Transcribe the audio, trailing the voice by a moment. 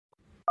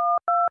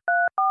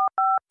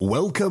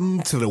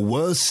Welcome to the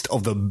worst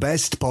of the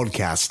best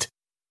podcast.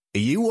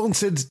 You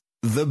wanted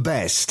the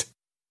best.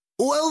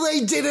 Well,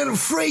 they didn't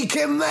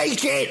freaking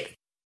make it.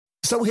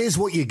 So here's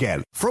what you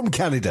get from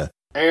Canada.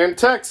 And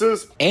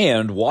Texas.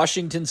 And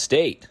Washington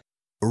State.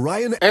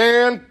 Ryan.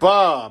 And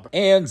Bob.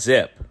 And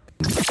Zip.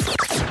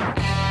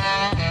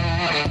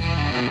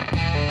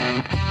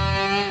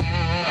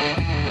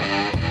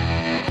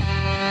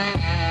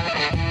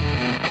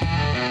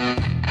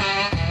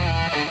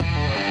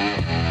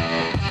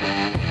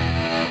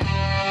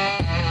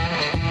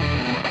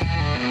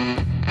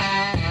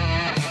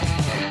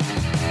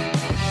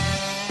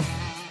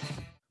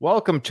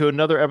 Welcome to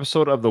another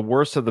episode of the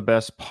Worst of the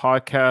Best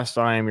podcast.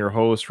 I am your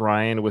host,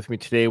 Ryan. With me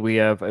today, we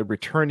have a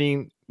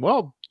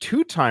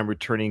two-time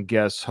returning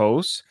guest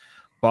hosts,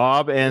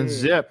 Bob and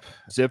Zip.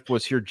 Zip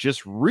was here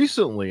just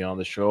recently on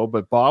the show,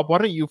 but Bob, why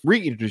don't you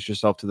reintroduce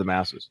yourself to the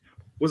masses?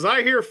 Was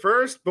I here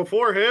first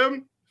before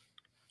him?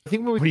 I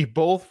think when we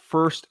both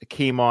first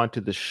came on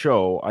to the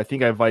show, I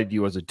think I invited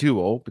you as a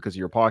duo because of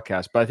your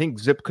podcast, but I think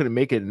Zip couldn't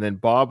make it. And then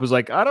Bob was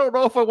like, I don't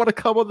know if I want to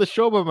come on the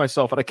show by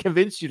myself. And I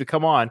convinced you to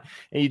come on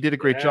and you did a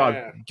great job.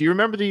 Do you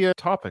remember the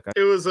topic?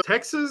 It was a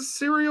Texas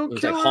serial killer.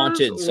 It was like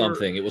haunted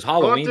something. It was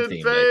Halloween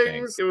themed, I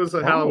think. It was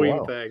a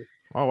Halloween thing.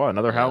 Oh, wow.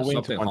 Another Halloween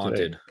something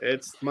haunted. Today.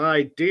 It's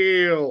my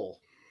deal.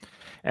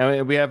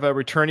 And we have a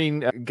returning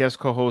guest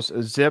co-host,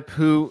 Zip,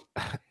 who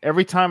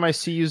every time I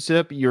see you,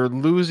 Zip, you're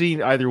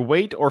losing either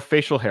weight or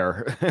facial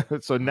hair.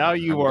 So now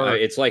you are...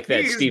 It's like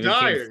that Stephen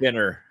King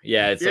thinner.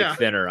 Yeah, it's like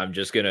thinner. I'm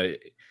just going to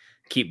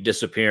keep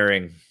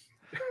disappearing.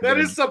 That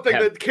is something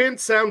that can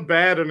sound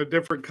bad in a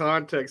different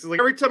context. It's like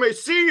every time I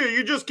see you,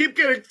 you just keep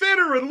getting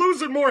thinner and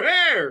losing more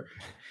hair.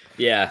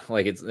 Yeah,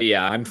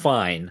 I'm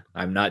fine.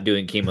 I'm not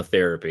doing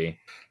chemotherapy.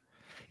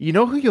 You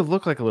know who you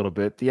look like a little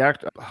bit? The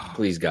actor...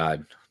 Please,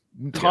 God.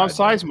 Tom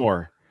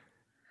Sizemore.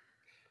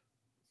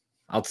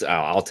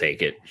 I'll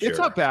take it. Sure. It's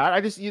not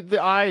bad.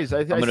 The eyes.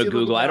 I'm gonna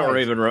Google. I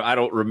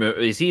don't remember.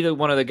 Is he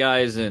one of the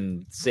guys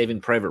in Saving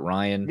Private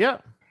Ryan? Yeah.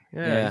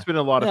 It's been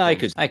a lot of. I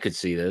could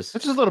see this.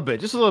 Just a little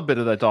bit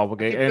of that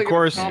doppelganger, and of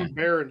course, Tom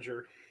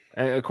Berenger.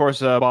 And of course,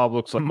 Bob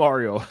looks like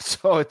Mario,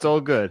 so it's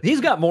all good. He's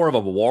got more of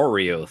a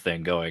Wario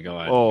thing going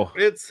on. Oh,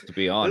 to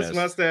be honest, this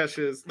mustache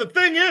is. The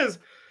thing is,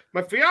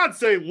 my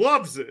fiance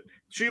loves it.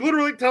 She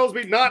literally tells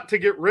me not to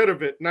get rid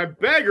of it, and I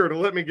beg her to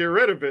let me get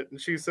rid of it,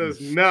 and she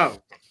says no.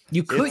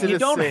 You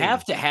don't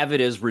have to have it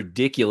as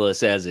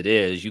ridiculous as it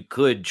is. You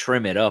could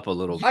trim it up a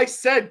little bit. I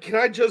said, can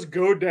I just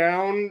go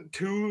down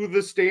to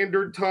the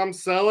standard Tom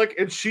Selleck?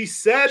 And she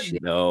said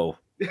no.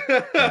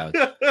 That's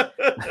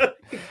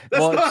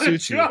not a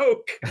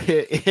joke.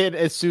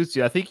 It suits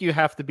you. I think you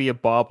have to be a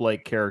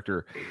Bob-like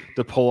character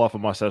to pull off a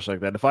mustache like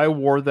that. If I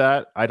wore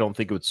that, I don't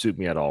think it would suit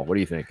me at all. What do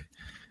you think?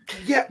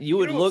 Yeah, you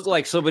would look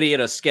like somebody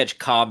in a sketch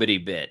comedy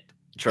bit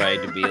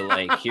trying to be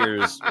like,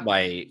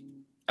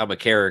 I'm a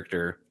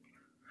character.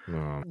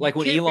 Like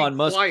when Elon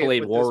Musk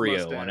played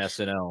Wario on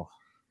SNL.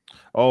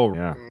 Oh,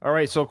 yeah. All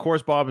right. So, of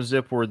course, Bob and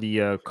Zip were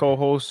the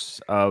co-hosts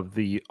of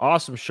the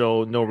awesome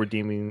show, No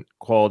Redeeming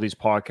Qualities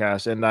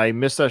podcast. And I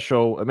missed that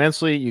show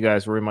immensely. You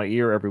guys were in my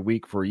ear every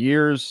week for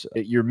years.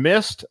 You're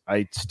missed.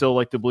 I still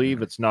like to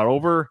believe it's not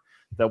over.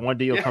 That one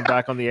day you'll come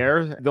back on the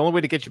air. The only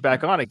way to get you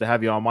back on it is to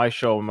have you on my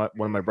show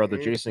when my brother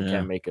Jason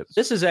can't make it.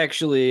 This is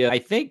actually, I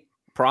think,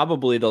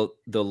 probably the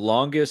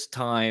longest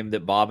time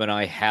that Bob and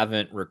I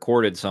haven't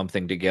recorded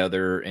something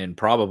together in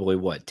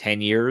probably,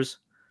 10 years?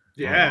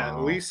 Yeah,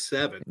 at least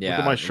 7. Yeah, look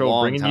at my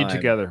show, bringing you guys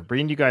together.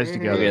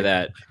 Look at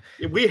that.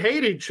 We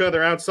hate each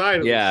other outside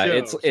of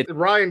the show.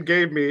 Ryan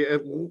gave me,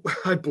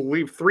 I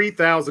believe,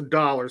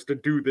 $3,000 to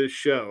do this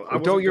show.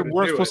 You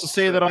weren't supposed to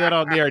say that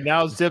on the air.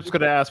 Now Zip's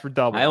going to ask for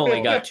double. I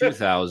only got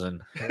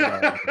 $2,000.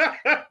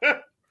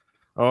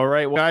 All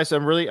right, well, guys, I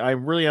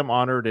really am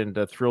honored and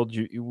thrilled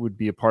you would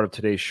be a part of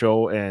today's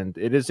show. And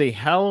it is a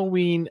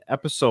Halloween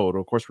episode.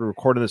 Of course, we're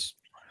recording this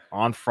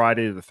on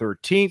Friday the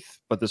 13th,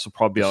 but this will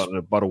probably be out in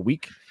about a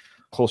week,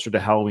 closer to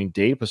Halloween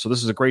date. But so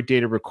this is a great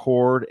day to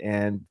record.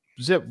 And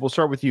Zip, we'll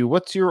start with you.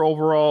 What's your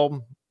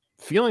overall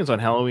feelings on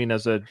Halloween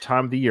as a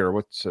time of the year?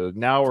 What's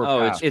now or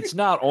past? It's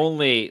not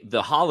only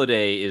the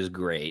holiday is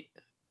great.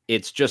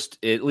 It's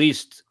just, at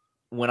least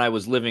when I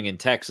was living in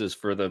Texas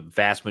for the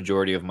vast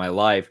majority of my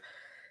life,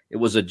 it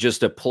was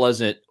just a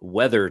pleasant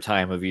weather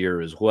time of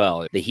year as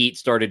well. The heat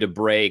started to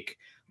break,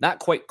 not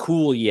quite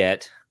cool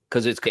yet,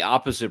 because it's the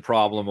opposite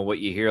problem of what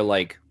you hear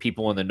like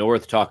people in the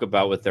North talk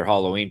about with their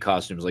Halloween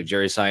costumes. Like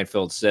Jerry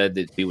Seinfeld said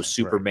that he was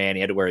Superman. Right.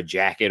 He had to wear a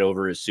jacket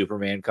over his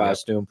Superman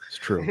costume. It's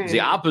true. It's the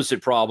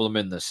opposite problem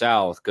in the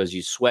South because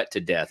you sweat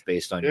to death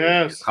based on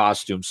your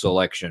costume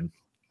selection.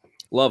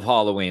 Love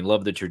Halloween.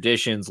 Love the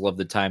traditions. Love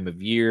the time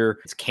of year.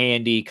 It's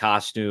candy,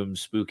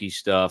 costumes, spooky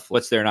stuff.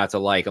 What's there not to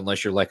like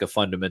unless you're like a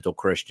fundamental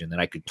Christian? Then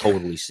I could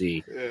totally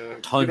see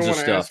tons of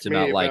stuff to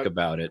not like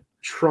about it.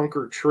 trunk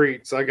or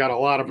treats. I got a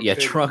lot of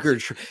opinions. trunk or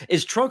treat.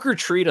 Is trunk or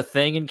treat a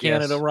thing in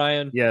Canada, Yes.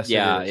 Ryan? Yes,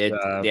 Yeah, it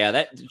is.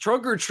 that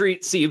trunk or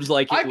treat seems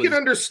like I can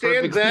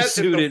understand that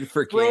suited in the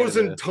for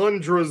frozen Canada.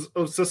 tundras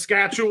of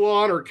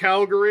Saskatchewan or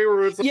Calgary,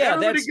 where it's like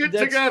everybody get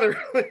together.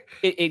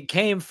 It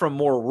came from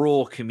more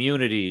rural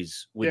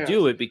communities would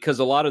do it because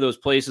a lot of those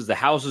places, the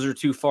houses are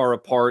too far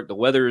apart, the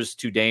weather is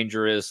too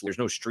dangerous, there's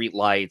no street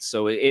lights,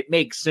 so it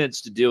makes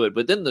sense to do it.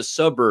 But then the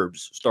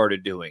suburbs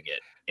started doing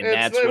it. And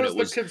that's when it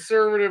was the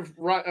conservative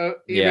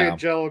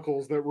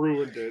evangelicals that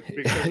ruined it.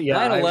 Because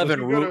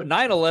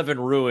 9/11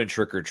 ruined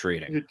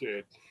trick-or-treating. It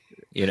did.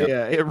 You know?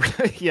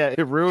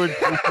 It ruined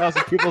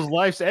 3,000 people's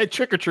lives and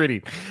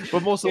trick-or-treating.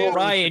 But most of all,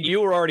 Ryan, you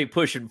were already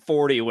pushing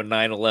 40 when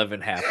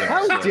 9/11 happened.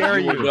 How dare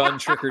you? You were done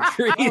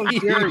trick-or-treating.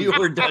 You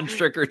were done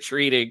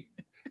trick-or-treating.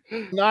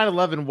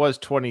 9/11 was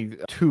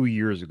 22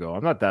 years ago.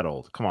 I'm not that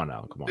old. Come on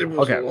now. Come on. It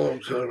was a long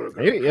time ago.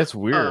 It's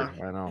weird.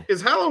 I know. Is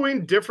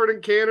Halloween different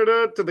in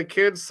Canada? Do the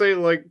kids say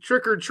like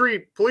trick or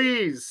treat,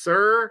 please,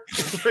 sir?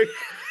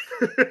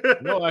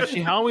 No,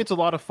 actually, Halloween's a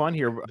lot of fun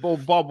here. Well,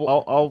 Bob,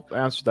 I'll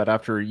answer that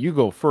after you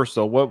go first.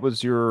 Though, what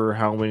was your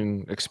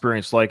Halloween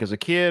experience like as a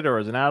kid or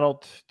as an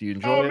adult? Do you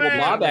enjoy it?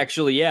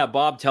 Man.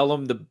 Bob, tell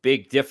him the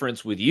big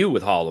difference with you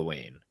with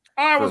Halloween.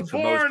 I was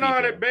born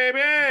on it,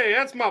 baby.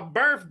 That's my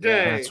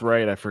birthday. Yeah, that's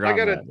right. I forgot. I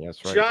got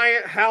a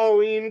giant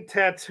Halloween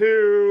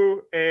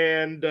tattoo,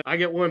 and I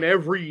get one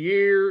every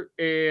year.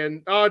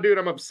 And dude,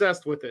 I'm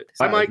obsessed with it.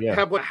 I might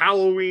have a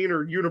Halloween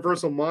or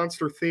Universal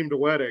Monster themed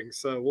wedding.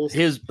 So we'll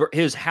see.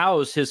 His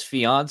house, his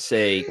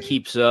fiance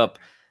keeps up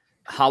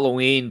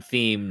Halloween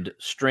themed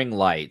string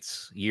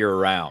lights year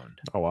round.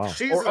 Oh wow!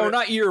 Or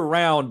not year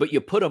round, but you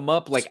put them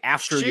up like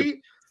after you.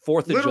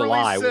 4th of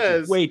July, which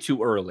is way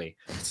too early.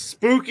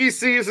 Spooky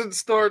season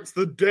starts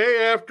the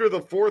day after the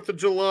 4th of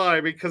July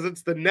because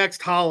it's the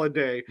next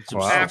holiday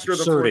after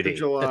the 4th of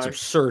July. That's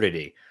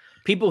absurdity.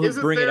 People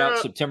who bring it out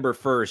September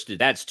 1st,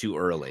 that's too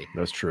early.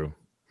 That's true.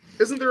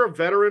 Isn't there a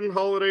veteran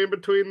holiday in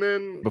between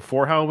then?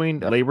 Before Halloween,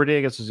 Labor Day,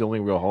 I guess, is the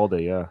only real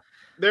holiday, yeah.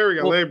 There we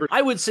go, Labor Day.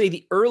 I would say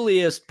the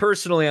earliest,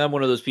 personally, I'm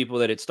one of those people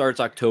that it starts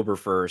October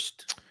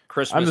 1st.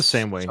 Christmas I'm the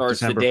same way. Starts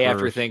December the day 1st.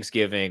 After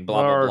Thanksgiving,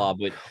 blah, blah,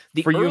 blah. But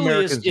the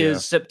earliest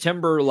is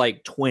September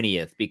like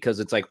 20th because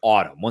it's like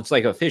autumn. Once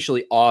like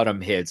officially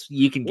autumn hits,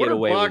 you can get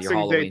away with your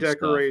Halloween Day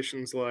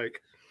decorations stuff.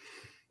 Like?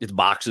 It's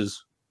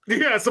boxes.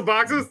 Yeah, some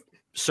boxes.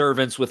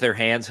 Servants with their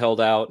hands held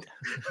out.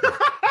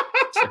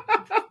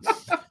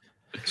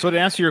 So to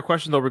answer your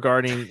question, though,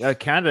 regarding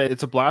Canada,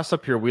 it's a blast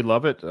up here. We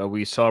love it.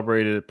 We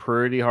celebrated it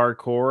pretty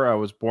hardcore. I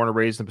was born and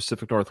raised in the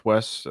Pacific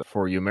Northwest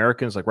for you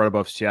Americans, like right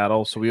above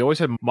Seattle. So we always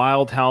had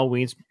mild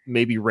Halloweens,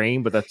 maybe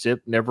rain, but that's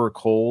it. Never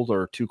cold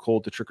or too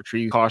cold to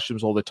trick-or-treat,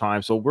 costumes all the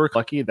time. So we're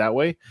lucky that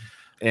way.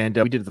 And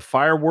we did the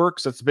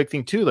fireworks. That's a big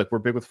thing, too. Like, we're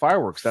big with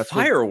fireworks. That's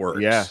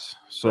fireworks? Yes.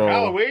 So for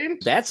Halloween?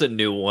 That's a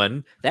new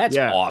one. That's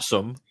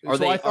awesome. Are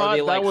they like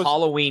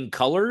Halloween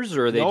colors,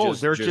 or are they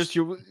they're just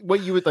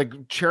what you would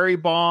like cherry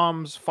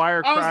bombs,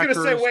 firecrackers? I was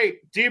going to say,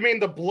 wait, do you mean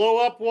the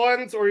blow-up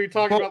ones, or are you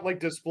talking about, like,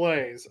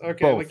 displays?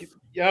 Okay. Both.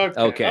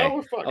 Okay.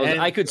 Oh,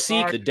 I could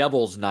see the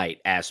Devil's Night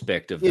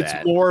aspect of that.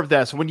 It's more of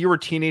that. So when you were a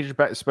teenager,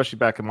 especially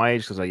back in my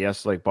age,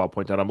 because like Bob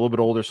pointed out, I'm a little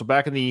bit older. So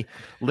back in the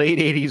late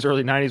 80s,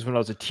 early 90s, when I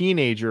was a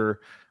teenager,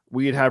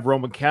 we'd have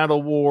Roman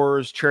candle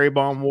wars, cherry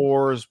bomb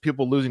wars,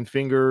 people losing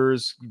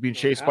fingers, being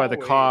chased by the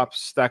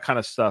cops, that kind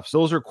of stuff. So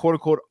those are quote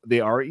unquote, they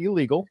are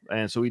illegal.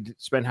 And so we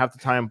spend half the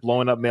time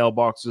blowing up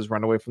mailboxes,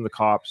 run away from the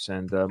cops.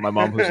 And my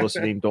mom who's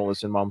listening, don't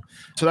listen, Mom.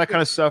 So that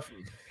kind of stuff.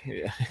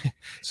 Yeah.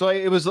 So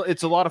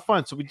it's a lot of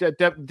fun. So we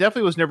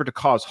definitely was never to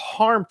cause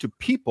harm to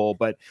people,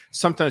 but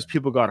sometimes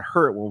people got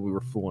hurt when we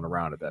were fooling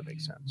around, if that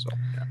makes sense. So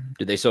yeah.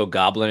 Did they sell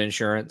goblin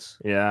insurance?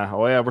 Yeah.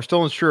 Oh yeah, we're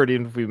still insured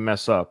even if we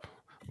mess up.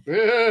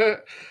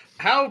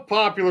 How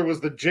popular was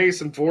the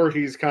Jason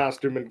Voorhees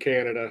costume in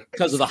Canada?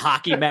 Because of the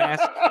hockey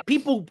mask.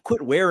 People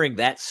quit wearing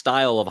that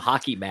style of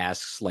hockey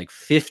masks like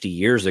 50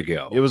 years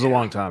ago. It was a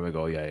long time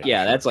ago. Yeah.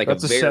 Yeah, that's like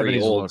that's a very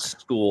old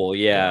school.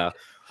 Yeah.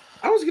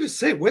 I was going to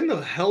say, when the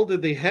hell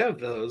did they have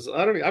those?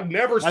 I've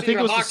never seen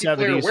a hockey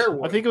player wear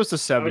one. I think it was the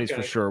 70s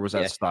for sure. Was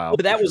that style?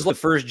 But that was the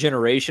first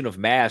generation of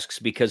masks,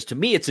 because to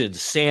me, it's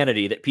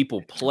insanity that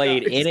people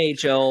played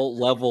NHL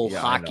level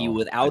hockey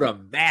without a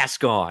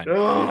mask on.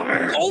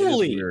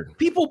 Goalie.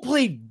 People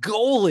played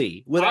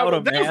goalie without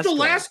a mask on. That was the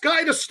last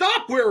guy to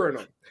stop wearing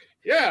them.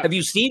 Yeah. Have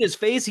you seen his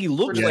face? He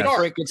looks like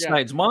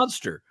Frankenstein's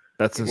monster.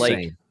 That's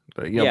insane.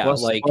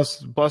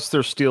 Bless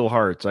their steel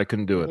hearts. I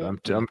couldn't do it. I'm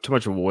too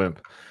much of a wimp.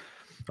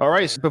 All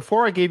right. So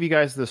before I gave you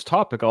guys this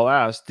topic, I'll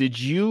ask, did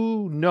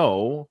you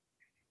know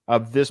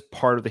of this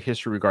part of the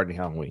history regarding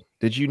Halloween?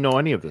 Did you know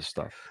any of this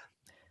stuff?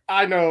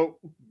 I know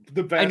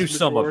the vast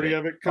majority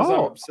of it because I'm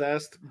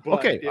obsessed.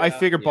 But I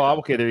figured, Bob.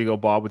 Okay, there you go,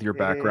 Bob, with your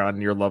background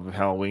and your love of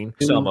Halloween.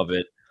 Some of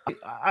it.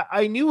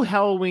 I knew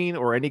Halloween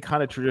or any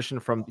kind of tradition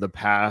from the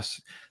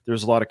past.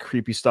 There's a lot of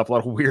creepy stuff, a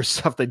lot of weird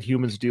stuff that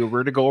humans do. We're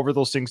going to go over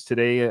those things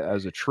today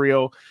as a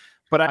trio.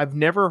 But I've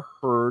never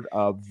heard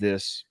of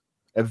this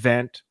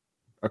event,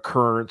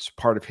 occurrence,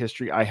 part of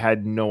history. I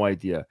had no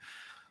idea.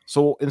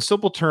 So in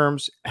simple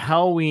terms,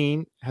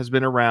 Halloween has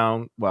been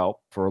around, well,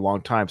 for a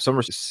long time. Some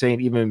are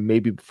saying even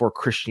maybe before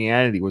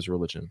Christianity was a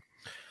religion.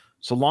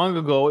 So long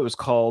ago, it was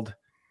called,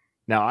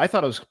 now I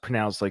thought it was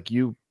pronounced like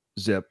you,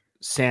 Zip,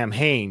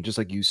 Samhain, just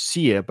like you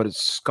see it, but it's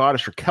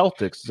Scottish or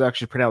Celtic. It's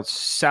actually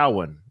pronounced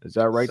Samhain. Is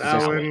that right?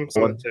 Samhain.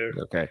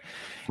 Okay. It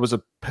was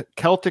a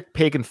Celtic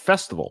pagan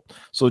festival.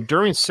 So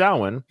during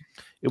Samhain,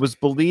 it was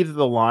believed that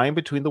the line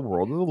between the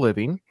world of the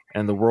living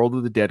and the world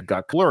of the dead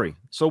got blurry.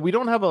 So we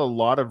don't have a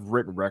lot of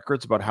written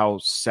records about how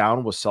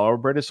Samhain was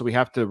celebrated. So we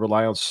have to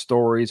rely on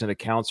stories and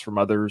accounts from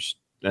others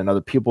and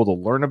other people to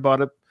learn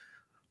about it.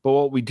 But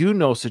what we do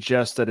know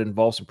suggests that it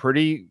involves some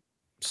pretty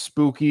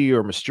spooky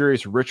or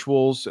mysterious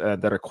rituals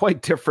that are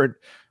quite different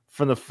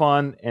from the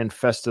fun and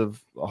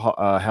festive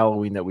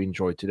Halloween that we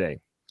enjoy today.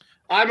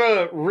 I'm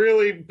a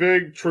really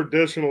big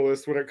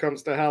traditionalist when it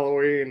comes to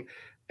Halloween.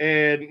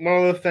 And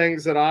one of the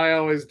things that I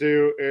always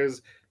do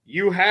is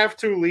you have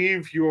to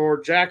leave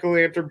your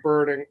jack-o'-lantern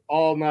burning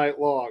all night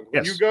long.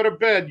 When you go to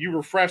bed, you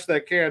refresh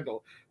that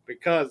candle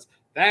because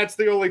that's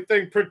the only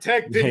thing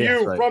protecting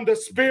you from the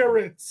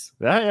spirits.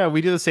 Yeah,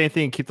 we do the same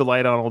thing. Keep the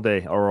light on all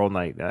day or all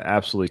night. I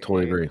absolutely,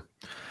 totally agree.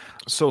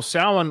 So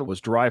Samhain was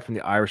derived from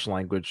the Irish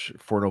language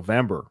for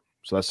November.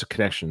 So that's the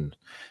connection.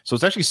 So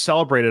it's actually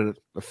celebrated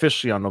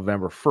officially on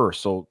November 1st.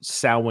 So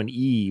Samhain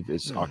Eve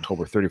is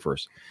October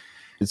 31st.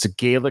 It's a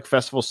Gaelic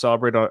festival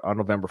celebrated on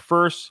November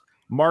 1st,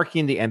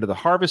 marking the end of the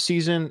harvest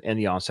season and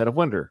the onset of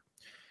winter.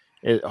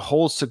 It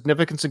holds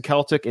significance in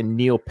Celtic and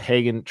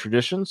neo-pagan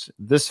traditions.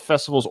 This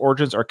festival's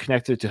origins are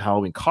connected to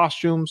Halloween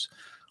costumes.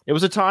 It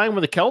was a time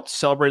when the Celts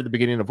celebrated the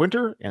beginning of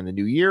winter and the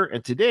new year,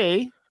 and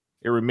today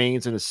it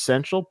remains an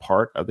essential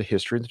part of the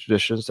history and the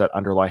traditions that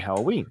underlie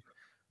Halloween.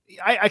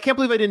 I can't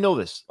believe I didn't know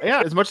this.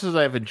 Yeah, as much as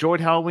I've enjoyed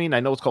Halloween,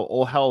 I know it's called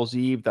All Hallows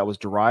Eve. That was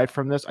derived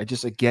from this. I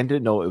just, again,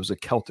 didn't know it was a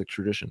Celtic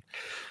tradition.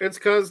 It's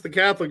because the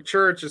Catholic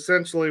Church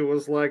essentially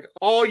was like,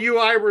 all you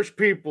Irish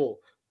people,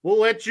 we'll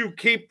let you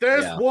keep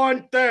this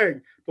one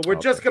thing, but we're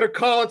just going to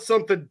call it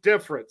something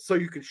different so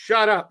you can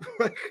shut up.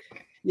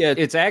 Yeah,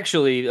 it's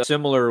actually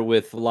similar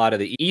with a lot of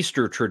the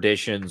Easter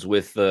traditions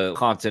with the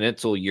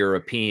continental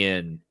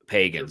European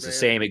pagans. The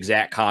same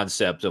exact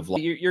concept of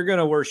like, you're going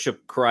to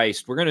worship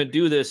Christ. We're going to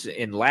do this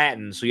in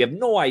Latin, so you have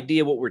no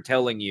idea what we're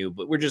telling you,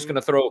 but we're just going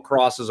to throw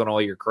crosses on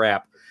all your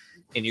crap,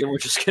 and we're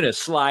just going to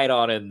slide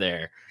on in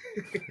there.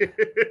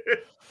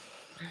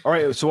 All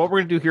right, so what we're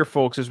going to do here,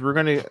 folks, is we're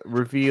going to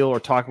reveal or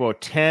talk about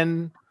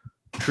 10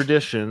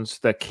 traditions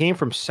that came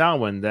from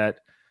Samhain that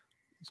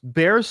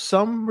bears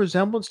some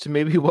resemblance to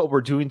maybe what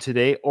we're doing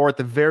today, or at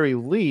the very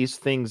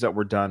least, things that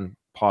were done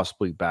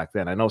possibly back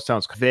then. I know it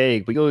sounds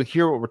vague, but you'll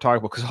hear what we're talking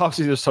about because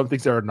obviously there's some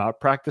things that are not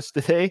practiced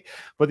today,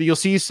 but you'll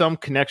see some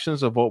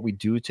connections of what we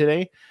do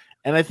today.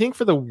 And I think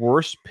for the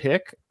worst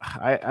pick,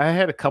 I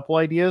had a couple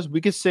ideas.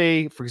 We could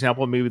say, for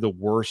example, maybe the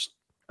worst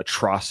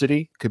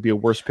atrocity could be a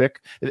worst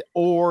pick,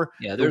 or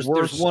there's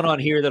one on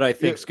here that I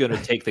think is going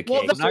to take the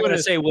cake. I'm not going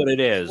to say what it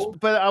is,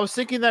 but I was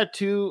thinking that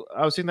too.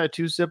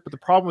 Zip. But the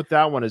problem with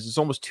that one is it's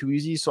almost too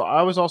easy. So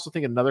I was also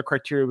thinking another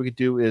criteria we could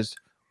do is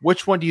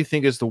which one do you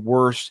think is the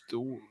worst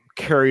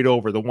carried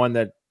over, the one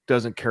that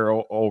doesn't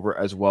carry over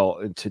as well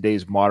in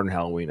today's modern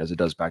Halloween as it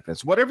does back then.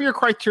 So whatever your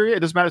criteria, it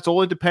doesn't matter. It's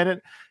all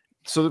independent.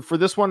 So for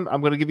this one,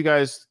 I'm going to give you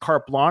guys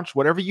carte blanche.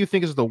 Whatever you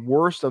think is the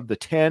worst of the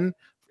 10.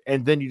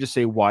 And then you just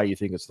say why you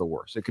think it's the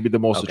worst. It could be the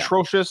most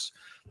atrocious,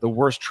 the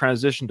worst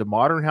transition to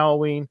modern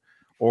Halloween,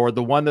 or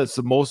the one that's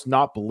the most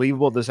not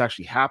believable this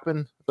actually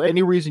happened.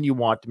 Any reason you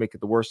want to make it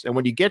the worst. And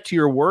when you get to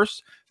your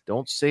worst,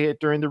 don't say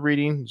it during the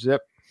reading, Zip.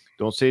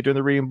 Don't say it during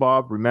the reading,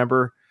 Bob.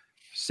 Remember,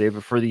 save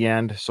it for the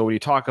end. So when you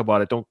talk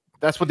about it,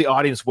 that's what the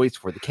audience waits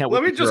for. They can't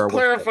wait. Let me just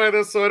clarify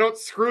this so I don't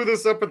screw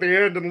this up at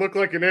the end and look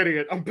like an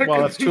idiot.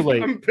 That's too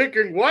late. I'm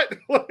picking what?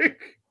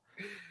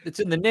 It's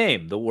in the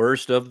name, the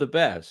worst of the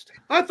best.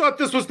 I thought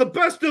this was the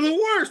best of the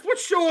worst. What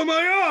show am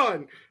I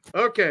on?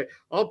 Okay,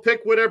 I'll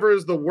pick whatever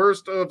is the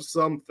worst of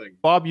something.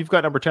 Bob, you've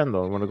got number 10,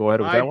 though. You want to go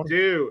ahead with that one? I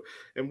do.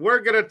 And we're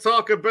going to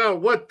talk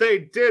about what they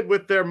did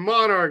with their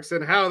monarchs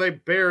and how they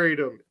buried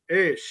them.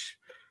 Ish.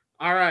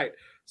 All right.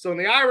 So in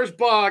the Irish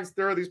bogs,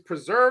 there are these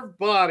preserved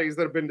bodies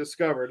that have been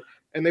discovered,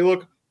 and they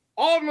look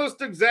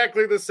almost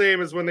exactly the same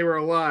as when they were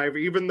alive,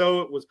 even though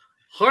it was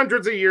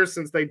hundreds of years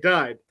since they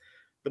died.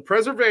 The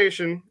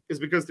preservation is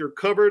because they're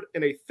covered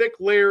in a thick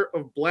layer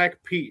of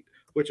black peat,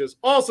 which is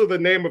also the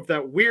name of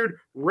that weird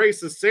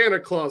racist Santa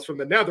Claus from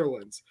the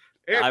Netherlands.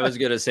 And I was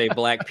going to say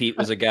Black Pete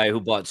was a guy who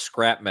bought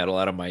scrap metal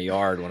out of my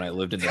yard when I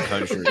lived in the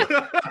country.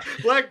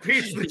 Black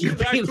Pete's the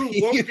guy who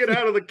won't get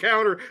out of the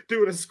counter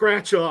doing his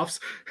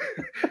scratch-offs.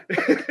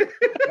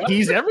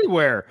 He's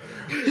everywhere.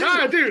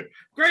 Ah, dude,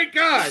 great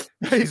guy.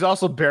 He's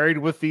also buried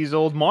with these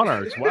old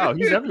monarchs. Wow,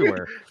 he's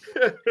everywhere.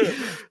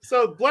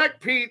 So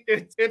Black Pete,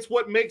 it's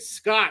what makes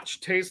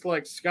scotch taste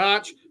like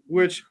scotch,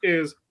 which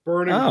is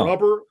burning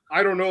rubber.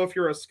 I don't know if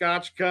you're a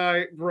scotch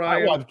guy,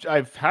 Brian.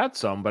 I've had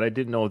some, but I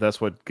didn't know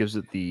that's what gives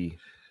it the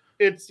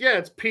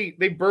It's peat.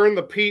 They burn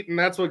the peat, and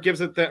that's what gives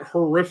it that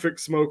horrific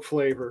smoke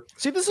flavor.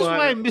 See, this is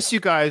why I miss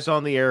you guys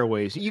on the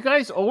airways. You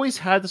guys always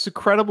had this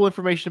incredible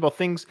information about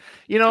things.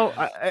 You know,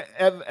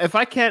 if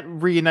I can't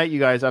reunite you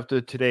guys after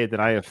today, then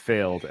I have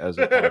failed as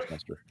a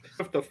podcaster.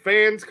 If the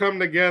fans come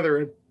together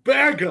and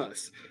bag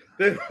us,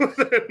 then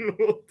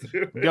we'll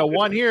do it. You got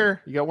one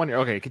here.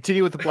 Okay,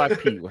 continue with the black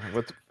peat.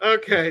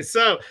 Okay,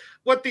 so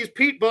what these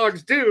peat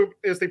bogs do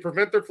is they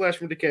prevent their flesh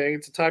from decaying.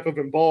 It's a type of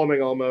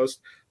embalming almost.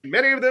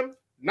 Many of them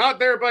not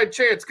there by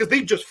chance, because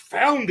they just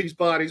found these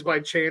bodies by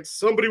chance.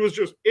 Somebody was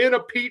just in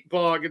a peat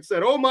bog and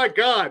said, oh my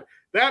God,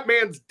 that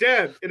man's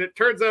dead. And it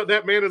turns out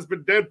that man has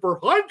been dead for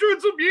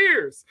hundreds of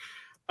years.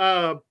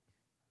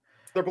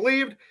 They're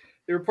believed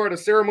they were part of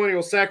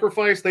ceremonial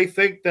sacrifice. They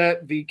think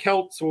that the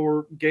Celts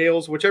or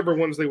Gaels, whichever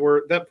ones they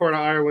were, that part of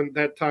Ireland,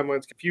 that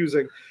timeline's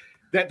confusing,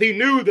 that they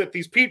knew that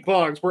these peat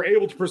bogs were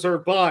able to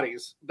preserve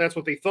bodies. That's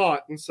what they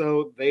thought. And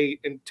so they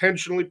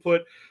intentionally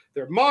put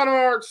their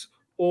monarchs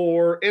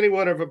or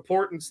anyone of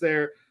importance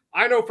there.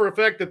 I know for a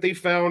fact that they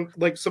found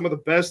like some of the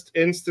best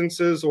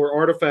instances or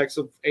artifacts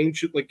of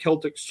ancient like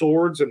Celtic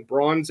swords and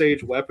Bronze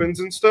Age weapons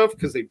and stuff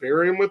because they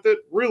bury them with it.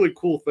 Really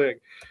cool thing.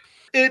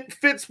 It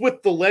fits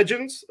with the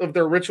legends of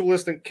their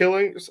ritualistic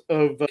killings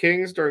of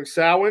kings during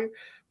Samhain.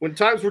 When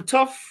times were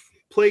tough,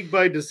 plagued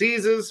by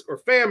diseases or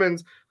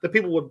famines, the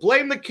people would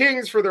blame the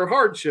kings for their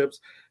hardships.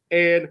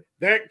 And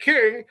that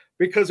king,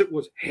 because it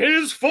was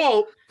his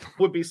fault,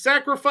 would be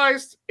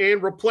sacrificed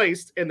and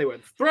replaced, and they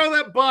would throw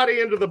that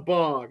body into the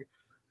bog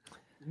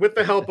with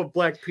the help of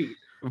Black Pete.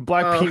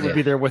 Black Pete would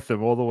be there with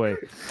them all the way.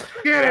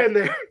 Get in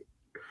there.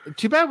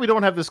 Too bad we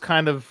don't have this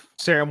kind of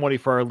ceremony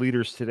for our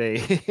leaders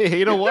today.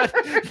 You know what?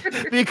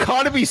 The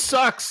economy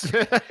sucks.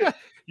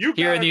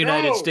 Here in the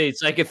United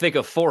States, I could think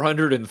of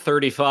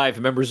 435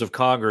 members of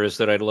Congress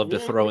that I'd love to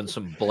throw in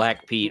some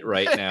Black Pete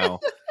right now.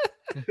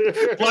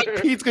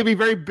 Black Pete's gonna be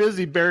very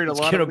busy burying a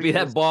lot of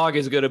people. That bog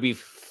is gonna be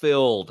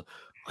filled.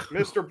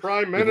 Mr.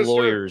 Prime Minister,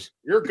 lawyers.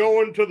 You're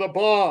going to the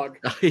bog.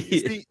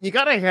 See, you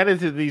gotta head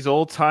into these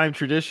old time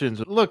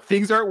traditions. Look,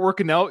 things aren't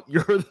working out.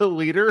 You're the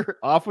leader.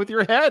 Off with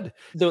your head.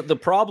 The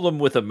problem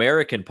with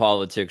American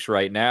politics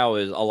right now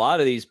is a lot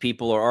of these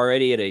people are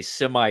already at a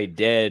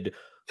semi-dead,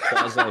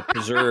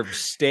 quasi-preserved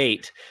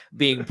state,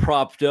 being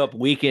propped up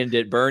weekend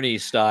at Bernie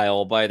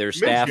style by their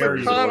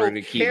staffers in order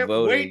to keep can't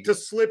voting. Wait to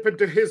slip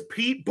into his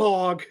peat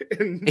bog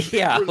and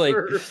like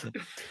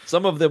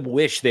some of them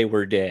wish they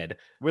were dead.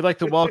 We'd like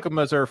to welcome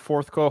as our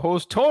fourth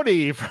co-host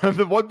Tony from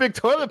the One Big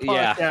Toilet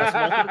Podcast. Yeah.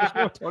 Welcome to the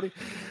show, Tony.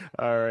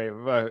 All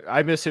right,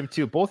 I miss him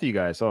too. Both of you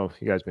guys. Oh,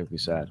 you guys make me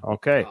sad.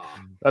 Okay,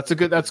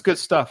 that's good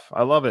stuff.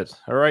 I love it.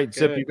 All right,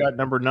 Zip, you got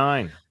number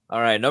 9.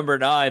 All right, number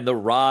 9, the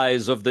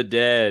rise of the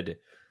dead.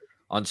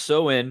 On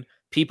Samhain,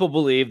 people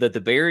believed that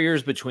the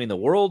barriers between the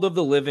world of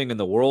the living and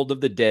the world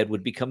of the dead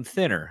would become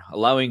thinner,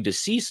 allowing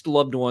deceased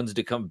loved ones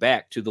to come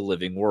back to the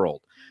living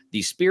world.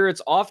 These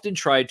spirits often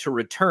tried to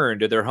return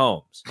to their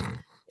homes.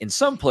 In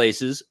some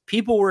places,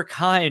 people were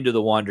kind to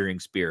the wandering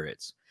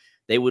spirits.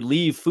 They would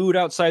leave food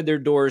outside their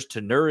doors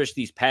to nourish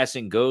these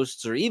passing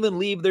ghosts, or even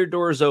leave their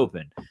doors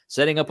open,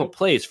 setting up a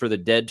place for the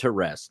dead to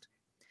rest.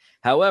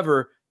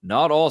 However,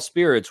 not all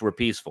spirits were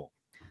peaceful.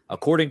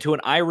 According to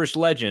an Irish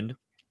legend,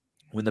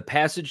 when the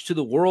passage to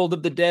the world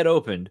of the dead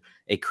opened,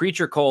 a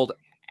creature called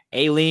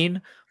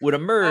Aileen would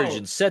emerge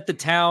and set the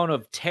town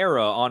of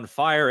Tara on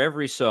fire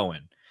every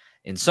Samhain.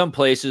 In some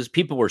places,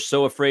 people were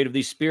so afraid of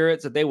these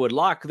spirits that they would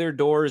lock their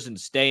doors and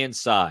stay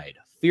inside,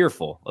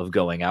 fearful of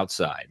going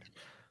outside.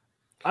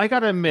 I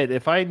gotta admit,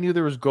 if I knew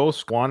there was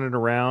ghosts wandering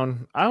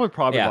around, I would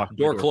probably lock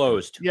door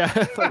closed. Yeah,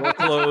 door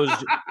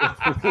closed,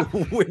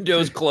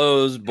 windows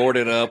closed,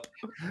 boarded up.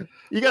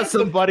 You got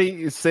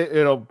somebody,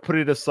 put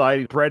it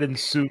aside, bread and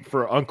soup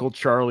for Uncle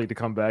Charlie to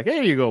come back. Hey,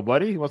 here you go,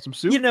 buddy. You want some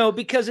soup?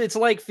 Because it's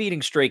like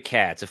feeding stray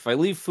cats. If I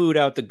leave food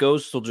out, the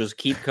ghosts will just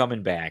keep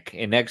coming back.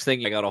 And next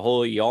thing, I got a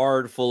whole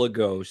yard full of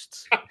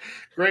ghosts.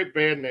 Great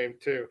band name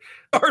too.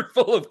 Yard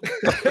full of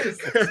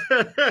ghosts.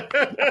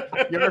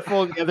 Yard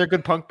full. Yeah, they're a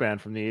good punk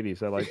band from the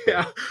 80s. I like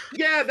that.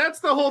 Yeah,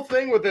 that's the whole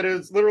thing with it.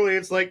 Is literally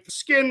it's like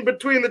skin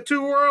between the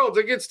two worlds.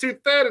 It gets too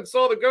thin, and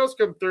saw the ghosts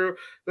come through.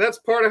 That's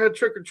part of how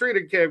trick or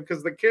treating came,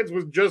 because the kids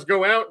would just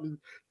go out and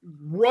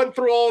run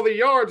through all the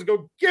yards and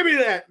go, give me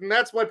that. And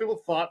that's why people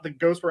thought the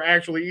ghosts were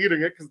actually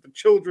eating it, because the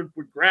children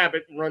would grab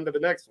it and run to the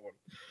next one.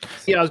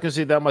 Yeah, I was going to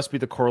say that must be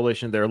the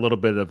correlation there. A little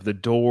bit of the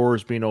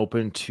doors being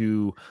open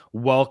to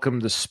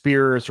welcome the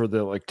spirits, or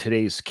the like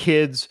today's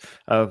kids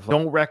of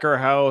don't wreck our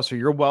house, or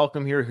you're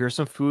welcome here. Here's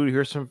some food.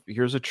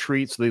 Here's a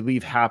treat. So they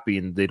leave happy,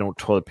 and they don't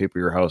toilet paper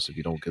your house if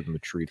you don't give them a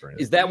treat. Right?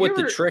 Is that what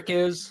the trick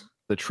is?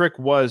 The trick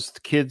was the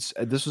kids.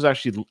 This was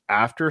actually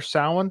after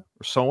Samhain,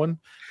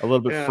 a little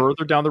bit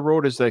further down the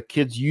road. Is that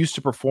kids used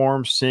to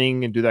perform,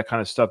 sing, and do that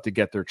kind of stuff to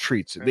get their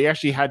treats. They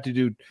actually had to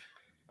do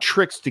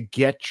tricks to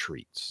get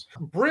treats.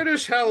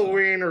 British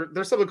Halloween, or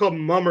there's something called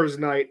Mummers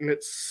Night, and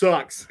it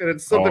sucks. And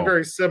it's something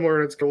very similar,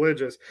 and it's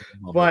religious.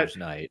 Mummers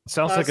Night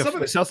sounds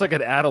like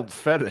an adult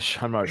fetish.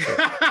 I'm not sure.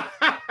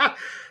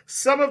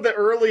 some of the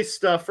early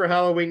stuff for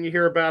Halloween you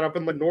hear about up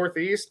in the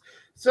Northeast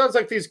sounds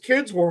like these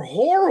kids were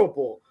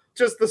horrible.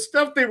 Just the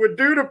stuff they would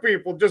do to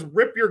people, just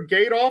rip your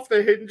gate off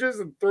the hinges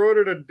and throw it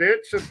in a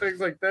ditch and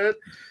things like that.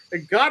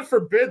 And God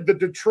forbid the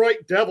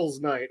Detroit Devil's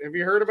Night. Have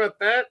you heard about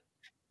that?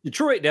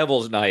 Detroit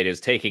Devil's Night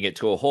is taking it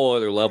to a whole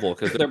other level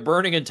because they're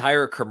burning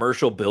entire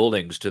commercial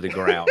buildings to the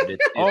ground.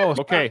 Oh,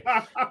 okay.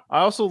 I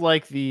also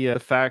like the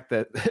fact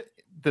that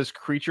this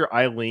creature,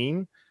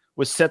 Eileen,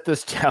 would set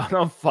this town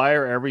on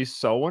fire every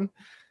so.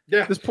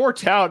 Yeah. This poor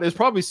town is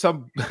probably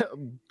some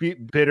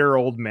bitter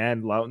old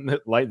man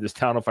lighting this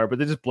town on fire, but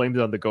they just blamed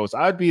it on the ghost.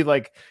 I'd be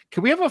like,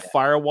 can we have a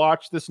fire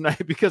watch this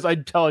night? Because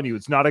I'm telling you,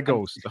 it's not a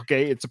ghost.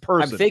 Okay, it's a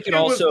person. I'm thinking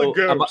also.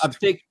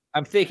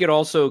 I'm thinking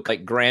also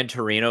like Gran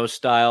Torino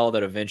style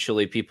that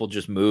eventually people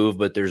just move,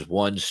 but there's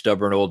one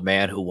stubborn old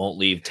man who won't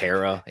leave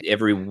Terra.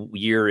 Every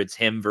year, it's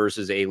him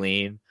versus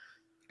Aileen.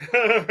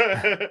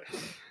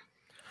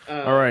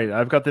 All right,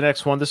 I've got the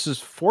next one. This is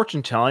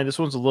fortune telling. This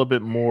one's a little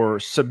bit more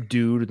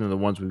subdued than the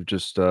ones we've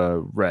just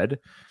read.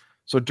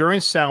 So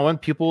during Samhain,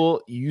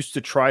 people used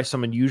to try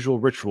some unusual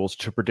rituals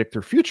to predict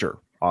their future,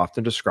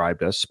 often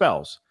described as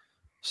spells.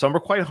 Some were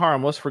quite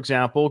harmless. For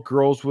example,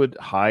 girls would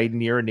hide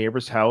near a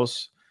neighbor's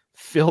house,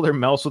 fill their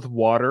mouths with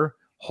water,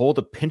 hold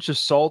a pinch of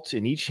salt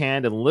in each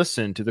hand, and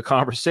listen to the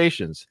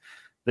conversations.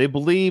 They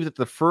believed that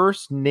the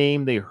first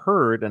name they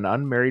heard an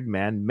unmarried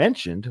man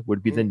mentioned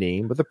would be the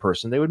name of the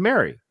person they would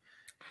marry.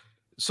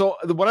 So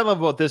what I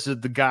love about this is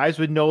the guys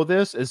would know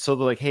this, and so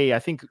they're like, "Hey, I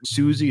think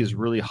Susie is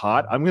really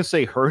hot. I'm going to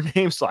say her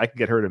name so I can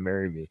get her to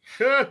marry me,"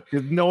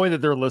 knowing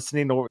that they're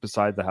listening over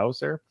beside the house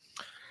there.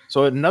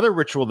 So another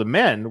ritual: the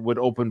men would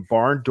open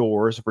barn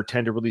doors and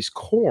pretend to release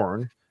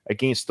corn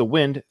against the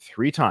wind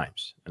 3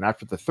 times, and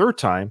after the 3rd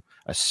time,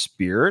 a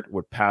spirit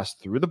would pass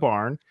through the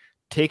barn,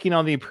 taking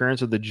on the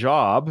appearance of the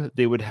job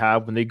they would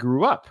have when they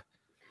grew up.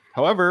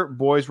 However,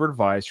 boys were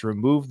advised to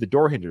remove the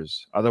door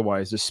hinges.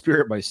 Otherwise, the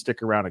spirit might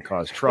stick around and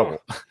cause trouble.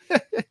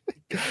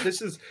 This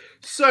is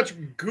such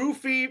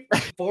goofy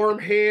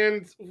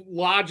farmhand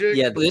logic.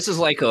 Yeah, this is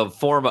like a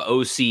form of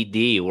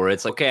OCD where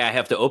it's like, okay, I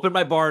have to open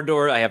my barn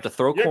door. I have to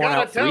throw corn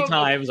out 3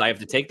 times. I have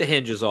to take the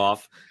hinges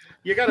off.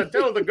 You got to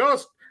tell the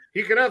ghost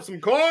he can have some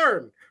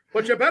corn,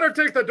 but you better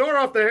take the door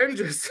off the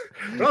hinges.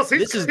 Else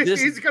he's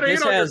going to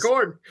eat on your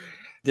corn.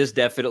 This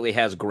definitely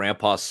has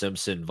Grandpa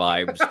Simpson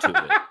vibes to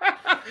it.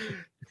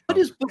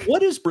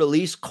 What does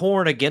release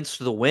corn against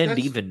the wind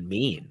even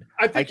mean?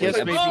 I guess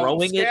I'm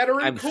throwing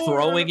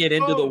it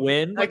into the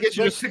wind. Like it's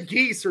just to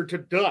geese or to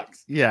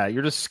ducks. Yeah,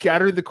 you're just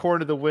scattering the corn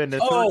to the wind.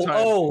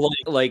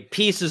 Like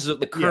pieces of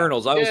the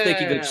kernels. I was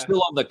thinking it's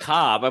still on the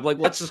cob. I'm like,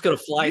 what's just going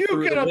to fly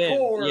through the wind?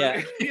 Corn.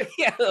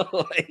 Yeah.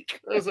 Like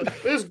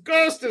this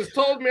ghost has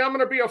told me I'm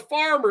going to be a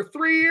farmer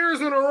 3 years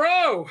in a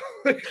row.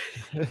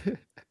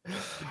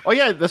 Oh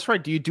yeah, that's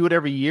right. Do you do it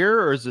every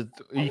year, or is it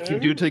you can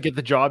do it to get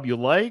the job you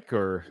like,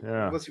 or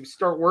unless you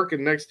start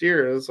working next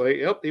year? It's like,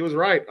 yep, he was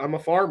right. I'm a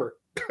farmer.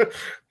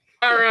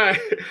 All right.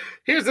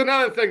 Here's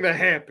another thing that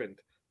happened.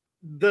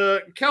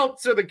 The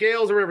Celts or the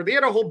Gaels or whatever, they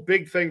had a whole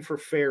big thing for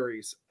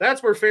fairies.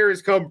 That's where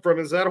fairies come from,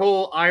 is that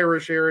whole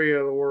Irish area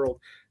of the world.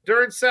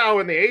 During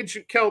Samhain, the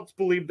ancient Celts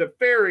believed that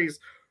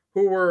fairies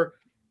who were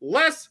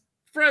less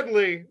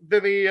friendly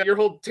than your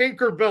whole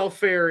Tinkerbell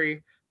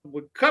fairy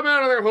would come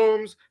out of their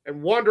homes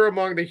and wander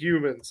among the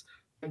humans.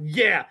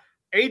 Yeah,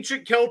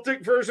 ancient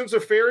Celtic versions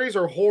of fairies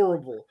are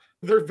horrible.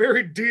 They're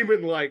very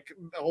demon-like.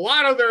 A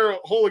lot of their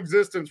whole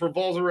existence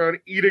revolves around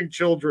eating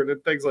children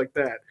and things like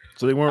that.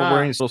 So they weren't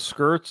wearing little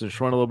skirts and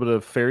showing a little bit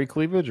of fairy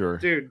cleavage, or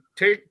dude,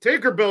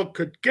 Tinkerbell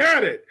could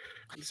get it.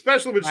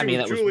 Especially when she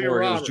was Julia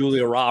Roberts. It was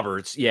Julia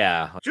Roberts,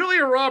 yeah.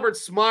 Julia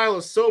Roberts' smile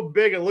is so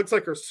big, it looks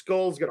like her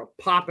skull's going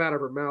to pop out of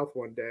her mouth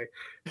one day.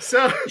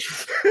 So,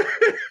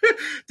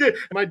 dude,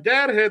 my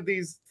dad had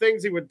these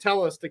things he would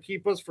tell us to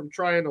keep us from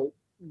trying to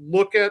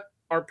look at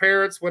our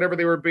parents, whatever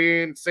they were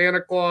being, Santa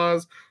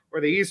Claus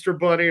or the Easter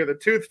Bunny or the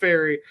Tooth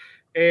Fairy.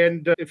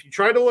 And if you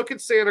tried to look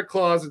at Santa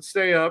Claus and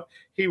stay up,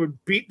 he would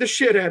beat the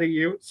shit out of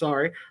you.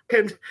 Sorry.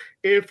 And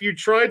if you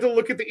tried to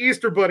look at the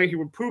Easter Bunny, he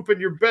would poop in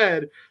your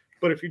bed.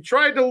 But if you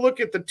tried to look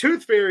at the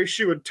Tooth Fairy,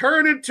 she would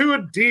turn into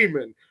a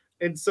demon.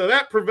 And so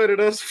that prevented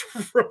us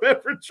from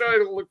ever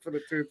trying to look for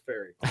the Tooth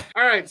Fairy.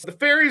 All right, so the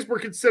fairies were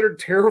considered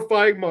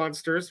terrifying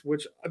monsters,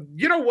 which,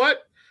 you know what?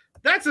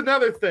 That's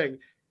another thing.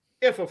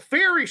 If a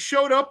fairy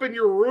showed up in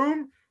your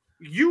room,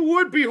 you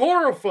would be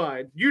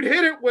horrified. You'd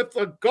hit it with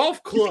a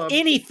golf club. If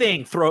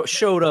anything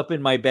showed up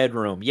in my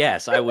bedroom,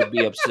 yes, I would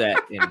be upset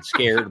and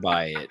scared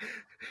by it.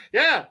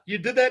 Yeah, you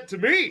did that to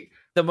me.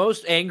 The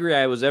most angry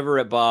I was ever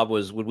at Bob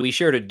was when we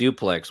shared a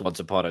duplex once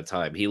upon a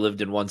time. He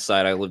lived in one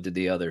side, I lived in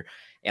the other.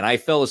 And I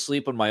fell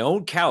asleep on my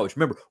own couch.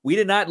 Remember, we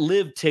did not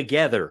live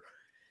together.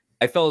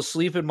 I fell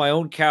asleep in my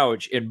own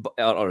couch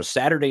on a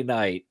Saturday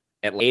night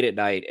at late at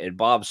night, and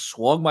Bob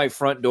swung my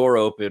front door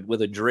open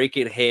with a drink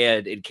in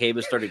hand and came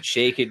and started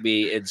shaking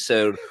me and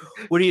said,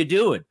 "What are you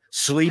doing?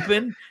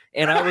 Sleeping?"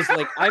 And I was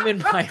like, I'm in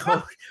my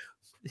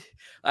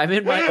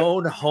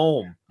own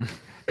home.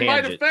 In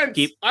my defense,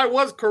 I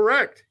was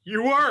correct.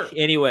 You were.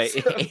 Anyway,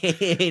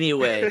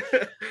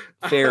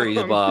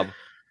 fairies, Bob.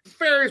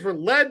 Fairies were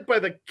led by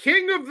the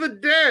king of the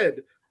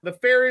dead. The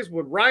fairies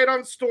would ride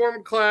on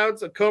storm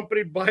clouds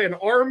accompanied by an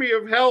army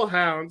of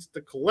hellhounds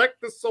to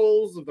collect the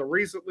souls of the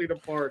recently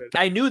departed.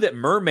 I knew that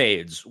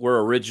mermaids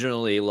were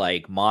originally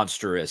like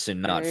monstrous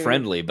and not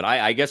friendly, but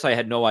I guess I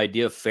had no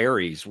idea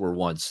fairies were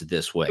once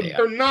this way.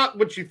 They're not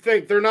what you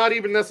think. They're not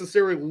even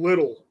necessarily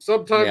little.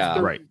 Sometimes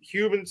they're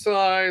human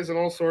size and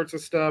all sorts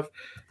of stuff.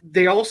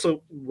 They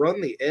also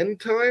run the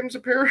end times,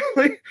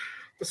 apparently.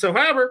 So,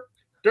 however,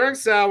 during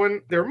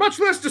Samhain, they're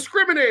much less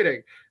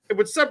discriminating. It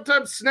would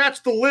sometimes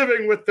snatch the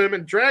living with them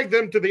and drag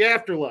them to the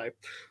afterlife.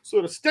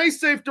 So to stay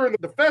safe during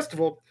the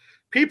festival,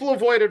 people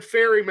avoided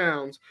fairy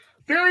mounds.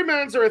 Fairy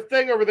mounds are a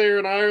thing over there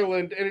in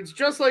Ireland, and it's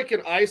just like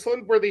in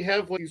Iceland where they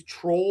have like these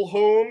troll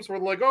homes where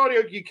like, oh,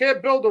 you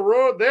can't build a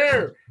road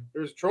there.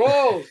 There's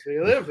trolls.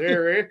 They live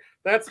there. Eh?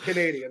 That's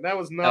Canadian. That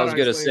was not I was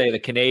going to say the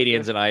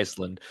Canadians in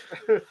Iceland.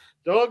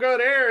 Don't go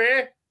there,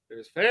 eh?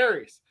 There's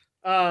fairies.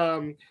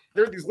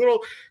 There are these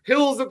little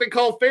hills that they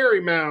call fairy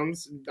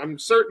mounds. I'm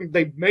certain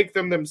they make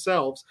them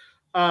themselves.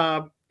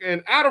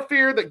 And out of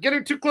fear that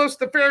getting too close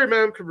to the fairy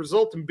mound could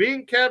result in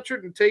being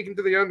captured and taken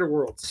to the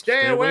underworld.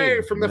 Stay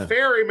away from the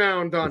fairy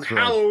mound on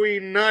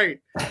Halloween night.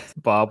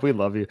 Bob, we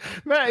love you.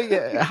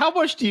 Man, how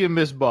much do you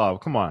miss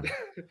Bob? Come on.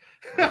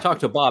 I talk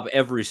to Bob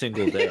every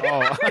single day.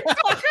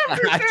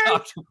 I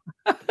talk to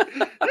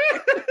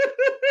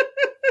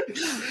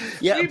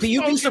Yeah, but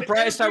you'd be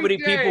surprised how many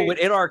people would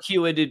in our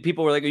Q&A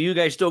people were like, "Are you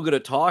guys still going to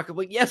talk?" I'm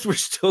like, "Yes, we're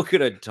still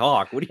going to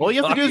talk." What are you All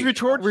you have to do is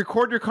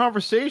record your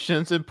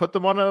conversations and put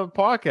them on a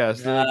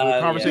podcast.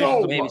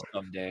 Maybe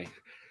someday.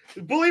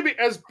 Believe me,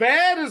 as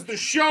bad as the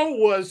show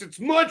was, it's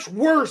much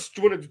worse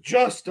when it's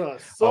just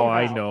us. Somehow. Oh,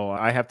 I know.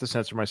 I have to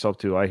censor myself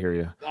too. I hear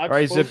you. All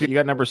right, Zip, you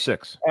got number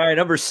 6. All right,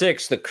 number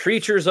 6, the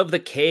creatures of the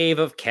Cave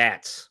of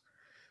Cats.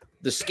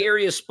 The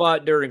scariest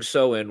spot during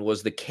Samhain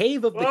was the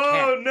Cave of the Cat.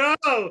 Oh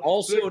no!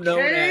 Also the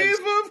Cave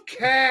of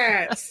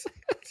Cats.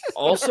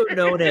 Also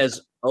known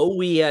as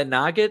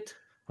Owianagat.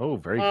 Oh,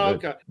 very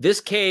good. Okay.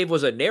 This cave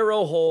was a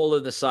narrow hole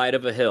in the side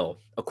of a hill.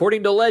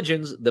 According to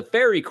legends, the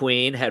Fairy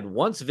Queen had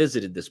once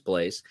visited this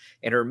place,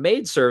 and her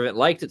maidservant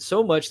liked it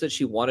so much that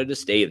she wanted to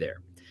stay there.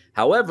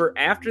 However,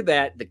 after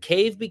that, the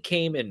cave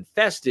became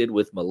infested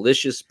with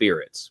malicious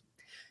spirits.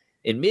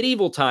 In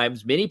medieval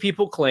times, many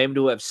people claimed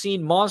to have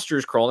seen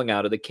monsters crawling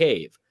out of the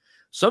cave.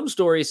 Some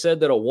stories said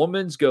that a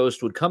woman's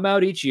ghost would come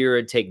out each year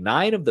and take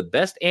 9 of the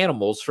best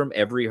animals from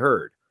every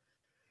herd.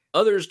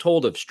 Others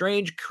told of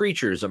strange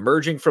creatures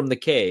emerging from the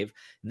cave,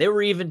 and there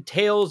were even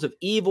tales of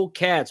evil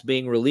cats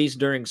being released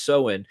during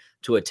Samhain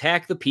to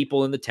attack the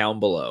people in the town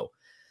below.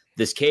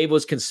 This cave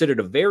was considered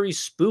a very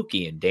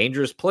spooky and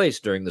dangerous place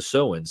during the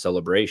Samhain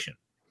celebration.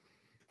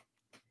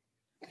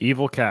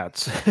 Evil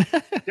cats.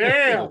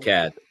 Damn! Evil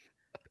cat.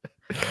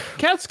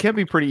 Cats can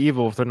be pretty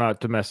evil if they're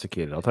not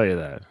domesticated. I'll tell you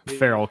that.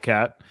 Feral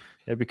cat.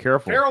 Yeah, be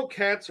careful. Feral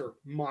cats are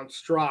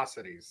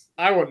monstrosities.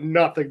 I want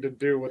nothing to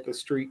do with the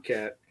street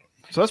cat.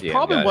 So that's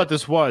probably what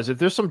this was. If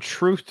there's some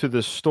truth to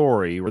this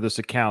story or this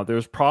account,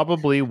 there's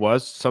probably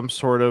was some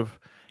sort of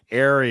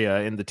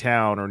area in the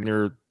town or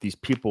near these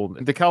people.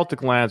 The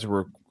Celtic lands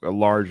were a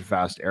large,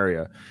 vast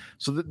area.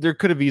 So there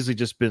could have easily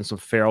just been some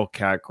feral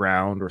cat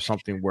ground or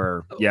something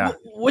where, yeah.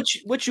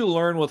 What you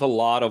learn with a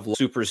lot of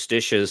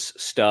superstitious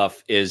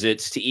stuff is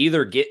it's to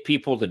either get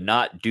people to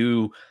not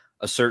do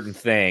a certain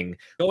thing.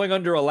 Going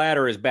under a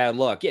ladder is bad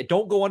luck. Yeah,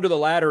 don't go under the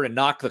ladder and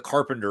knock the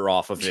carpenter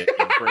off of it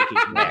and break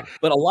his neck.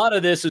 But a lot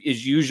of this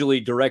is usually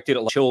directed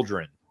at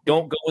children.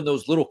 Don't go in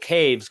those little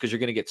caves because you're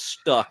going to get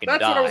stuck and die.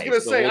 That's what I was going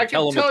to say. I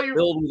can tell you,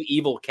 filled with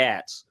evil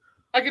cats.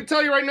 I can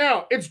tell you right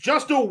now, it's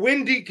just a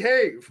windy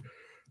cave.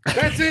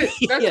 That's it.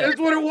 That's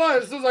what it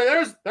was. It was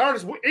like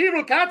there's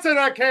evil cats in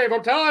that cave.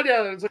 I'm telling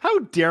you. Like, how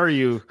dare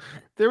you?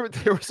 There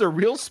was a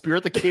real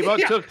spirit that came out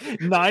and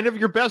took 9 of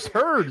your best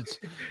herds.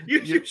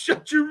 You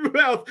shut your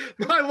mouth.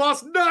 I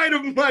lost 9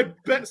 of my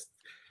best.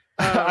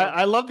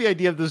 I love the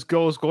idea of this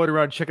ghost going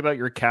around checking out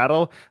your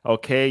cattle.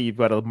 Okay, you've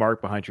got a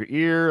mark behind your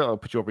ear. I'll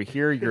put you over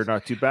here. You're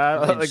not too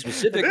bad. Like,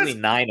 specifically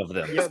 9 of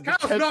them. This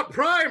cow's not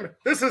prime.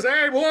 This is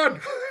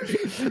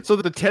A1. So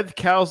the 10th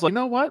cow's like, you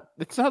know what?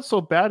 It's not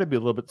so bad to be a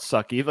little bit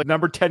sucky. Like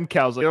number 10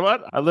 cow's like, you know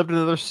what? I lived in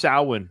another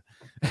Samhain.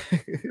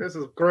 This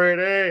is great,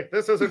 eh?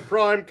 This isn't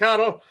prime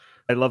cattle.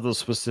 I love those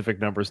specific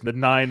numbers. The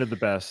 9 of the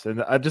best.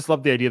 And I just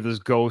love the idea of this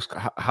ghost,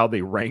 how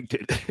they ranked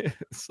it.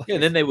 Like,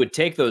 and then they would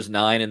take those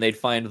 9 and they'd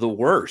find the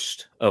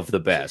worst of the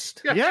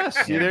best.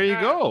 Yes, there you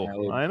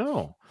go. I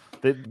know.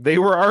 They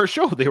were our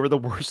show. They were the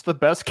worst, the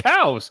best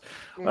cows.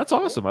 That's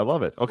awesome. I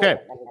love it. Okay.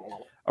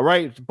 All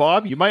right,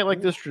 Bob, you might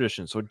like this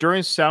tradition. So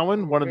during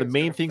Samhain, one of the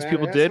main things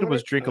people did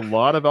was drink a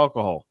lot of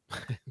alcohol.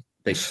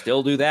 They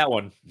still do that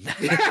one.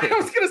 I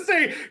was going to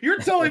say, you're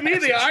telling me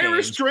the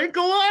Irish drink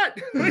a lot?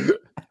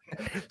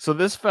 So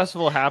this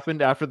festival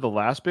happened after the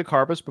last big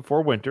harvest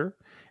before winter.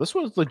 This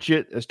was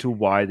legit as to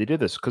why they did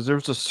this, because there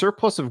was a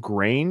surplus of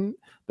grain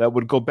that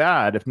would go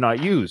bad if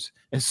not used.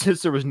 And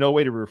since there was no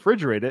way to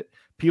refrigerate it,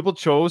 people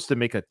chose to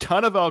make a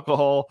ton of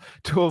alcohol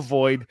to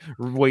avoid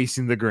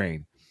wasting the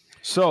grain.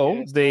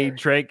 So they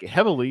drank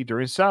heavily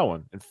during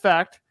Samhain. In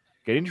fact,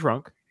 getting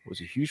drunk was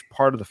a huge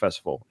part of the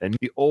festival, and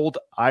the old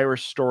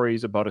Irish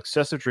stories about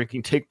excessive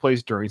drinking take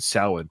place during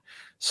Samhain.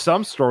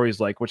 Some stories,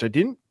 which I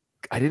didn't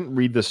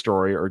read the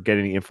story or get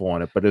any info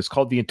on it, but it's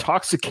called the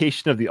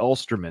intoxication of the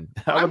Ulsterman.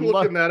 I'm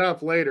looking that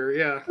up later.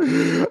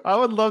 Yeah, I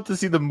would love to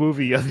see the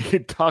movie of the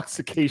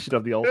intoxication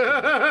of the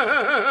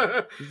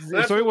Ulsterman.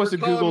 That's so he wants to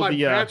Google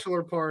the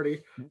bachelor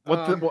party.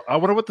 I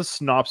wonder what the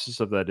synopsis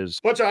of that is.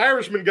 Bunch of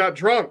Irishmen got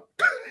drunk.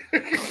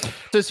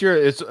 This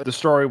year, the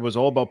story was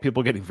all about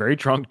people getting very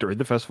drunk during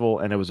the festival,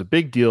 and it was a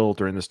big deal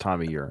during this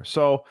time of year.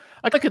 So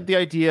I like the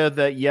idea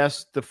that,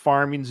 yes, the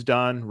farming's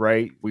done,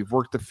 right? We've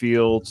worked the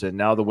fields, and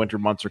now the winter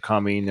months are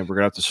coming, and we're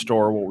going to have to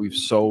store what we've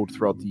sowed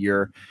throughout the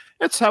year.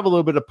 Let's have a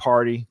little bit of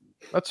party.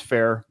 That's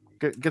fair.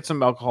 Get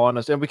some alcohol in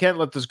us, and we can't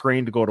let this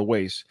grain to go to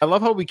waste. I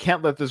love how we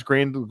can't let this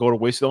grain to go to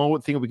waste. The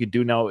only thing we can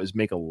do now is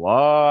make a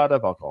lot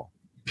of alcohol.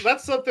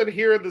 That's something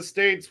here in the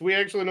States we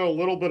actually know a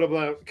little bit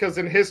about, because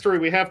in history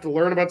we have to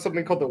learn about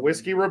something called the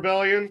Whiskey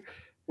Rebellion,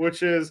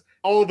 which is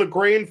all the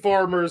grain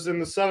farmers in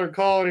the southern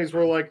colonies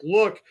were like,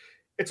 look,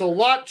 it's a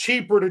lot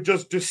cheaper to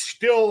just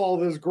distill all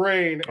this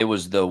grain. It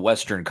was the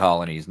western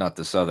colonies, not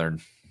the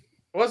southern.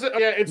 Was it?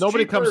 Yeah, it's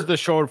nobody cheaper. Comes to the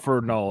show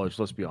for knowledge,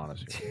 let's be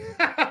honest.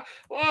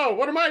 Whoa,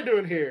 what am I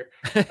doing here?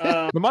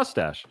 The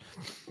mustache.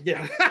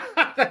 Yeah,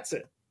 that's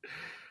it.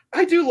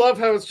 I do love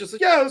how it's just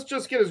let's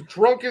just get as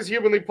drunk as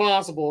humanly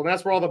possible, and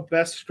that's where all the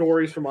best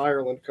stories from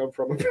Ireland come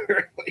from,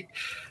 apparently.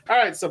 All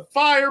right, so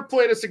fire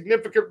played a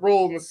significant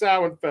role in the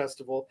Samhain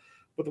festival,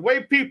 but the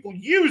way people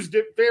used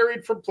it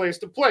varied from place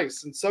to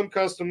place, and some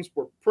customs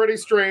were pretty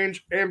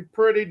strange and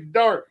pretty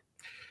dark.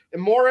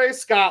 In Moray,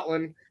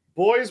 Scotland,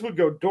 boys would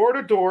go door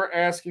to door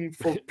asking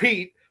for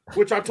peat,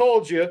 which I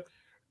told you,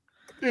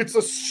 it's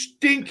a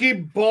stinky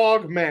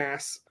bog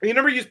mass. You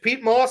never use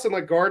peat moss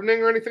in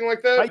gardening or anything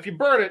like that? If you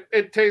burn it,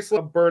 it tastes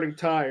like a burning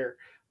tire.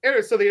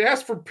 Anyway, so they'd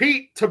ask for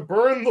peat to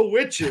burn the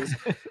witches.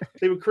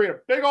 They would create a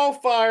big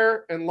old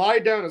fire and lie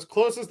down as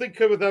close as they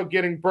could without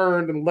getting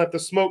burned and let the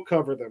smoke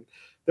cover them.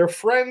 Their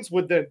friends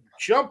would then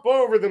jump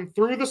over them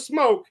through the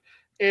smoke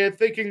and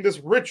thinking this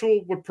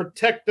ritual would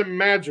protect them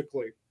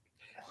magically.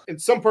 In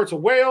some parts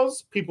of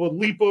Wales, people would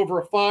leap over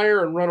a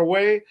fire and run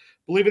away,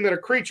 believing that a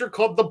creature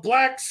called the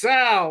Black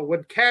Sow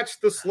would catch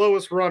the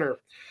slowest runner.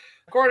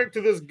 According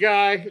to this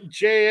guy,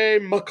 J.A.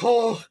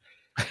 McCullough,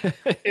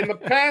 in the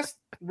past,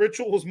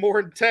 ritual was more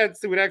intense.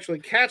 They would actually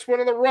catch one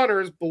of the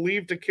runners,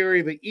 believed to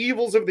carry the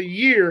evils of the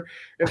year,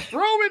 and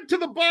throw him into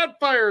the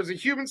bonfire as a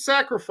human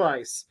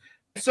sacrifice.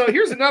 So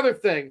here's another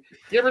thing.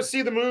 You ever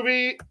see the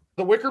movie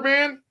The Wicker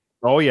Man?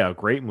 Oh, yeah.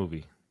 Great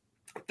movie.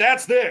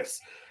 That's this.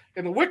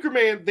 In The Wicker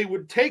Man, they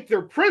would take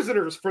their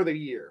prisoners for the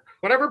year.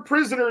 Whatever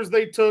prisoners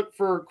they took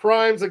for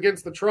crimes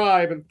against the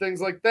tribe and things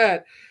like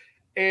that.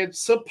 And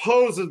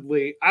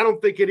supposedly, I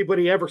don't think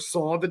anybody ever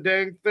saw the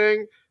dang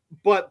thing,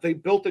 but they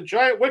built a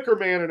giant Wicker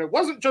Man, and it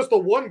wasn't just the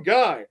one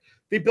guy.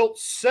 They built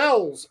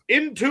cells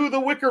into the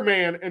Wicker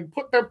Man and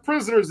put their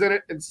prisoners in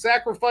it and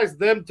sacrificed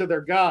them to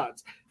their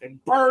gods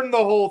and burned the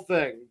whole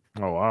thing.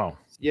 Oh, wow.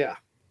 Yeah.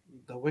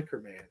 The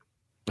Wicker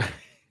Man.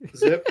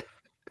 Zip.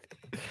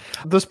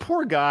 This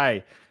poor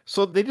guy.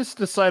 So they just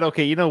decide,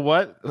 okay, you know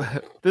what?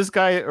 This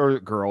guy or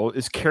girl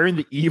is carrying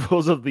the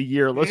evils of the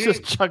year. Let's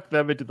just chuck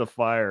them into the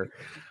fire.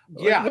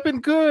 Yeah. I've been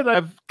good.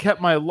 I've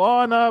kept my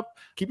lawn up.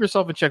 Keep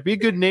yourself in check. Be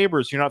good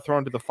neighbors. You're not thrown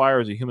into the fire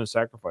as a human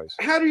sacrifice.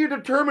 How do you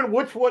determine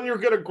which one you're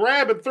going to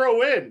grab and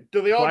throw in?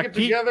 Do they all get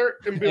together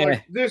and be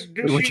like, this?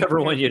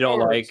 Whichever one you don't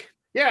like.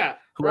 Yeah.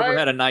 Whoever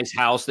had a nice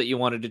house that you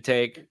wanted to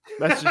take.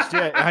 That's just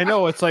it. I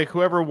know. It's like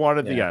whoever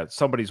wanted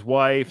somebody's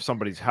wife,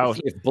 somebody's house.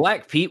 If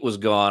Black Pete was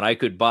gone, I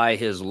could buy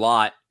his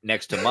lot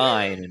next to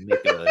mine and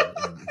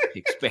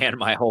expand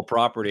my whole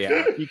property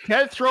out. You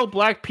can't throw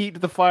Black Pete to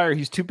the fire.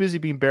 He's too busy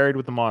being buried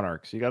with the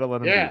monarchs. You got to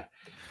let him be.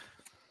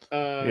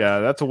 Yeah,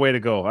 that's a way to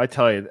go. I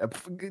tell you,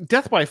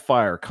 death by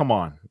fire. Come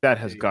on. That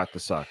has got to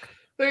suck.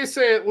 They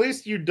say at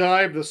least you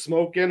die of the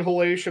smoke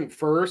inhalation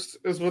first,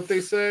 is what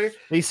they say.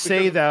 They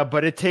say that,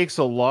 but it takes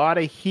a lot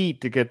of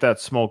heat to get that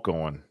smoke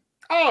going.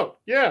 Oh,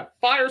 yeah.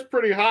 Fire's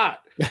pretty hot.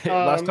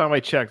 Last time I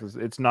checked,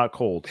 it's not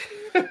cold.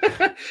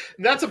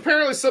 That's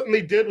apparently something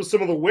they did with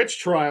some of the witch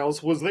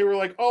trials, was they were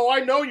like, oh, I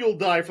know you'll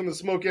die from the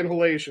smoke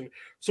inhalation.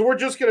 So we're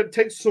just going to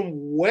take some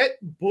wet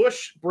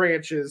bush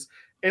branches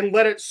and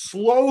let it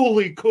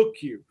slowly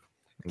cook you.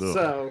 Ugh.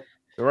 So,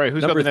 all right,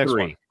 who's got the next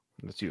one?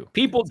 That's you.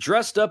 People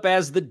dressed up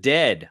as the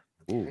dead.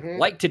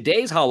 Like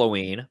today's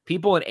Halloween,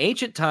 people in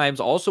ancient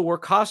times also wore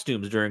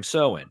costumes during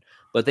Samhain,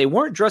 but they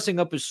weren't dressing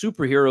up as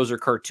superheroes or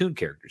cartoon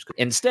characters.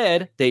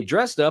 Instead, they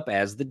dressed up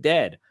as the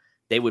dead.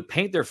 They would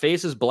paint their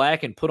faces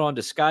black and put on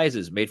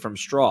disguises made from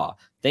straw,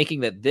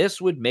 thinking that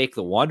this would make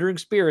the wandering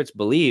spirits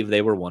believe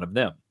they were one of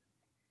them.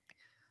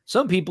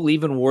 Some people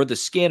even wore the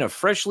skin of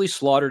freshly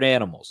slaughtered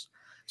animals.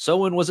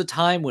 Samhain was a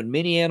time when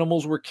many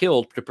animals were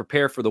killed to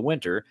prepare for the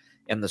winter,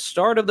 and the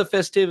start of the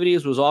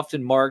festivities was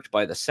often marked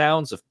by the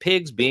sounds of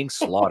pigs being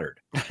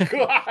slaughtered.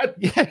 God.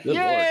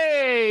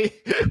 Yay!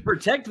 To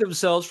protect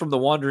themselves from the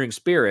wandering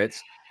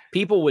spirits,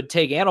 people would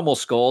take animal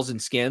skulls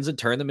and skins and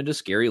turn them into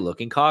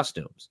scary-looking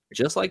costumes.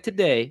 Just like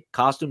today,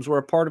 costumes were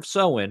a part of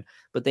Samhain,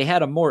 but they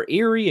had a more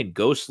eerie and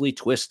ghostly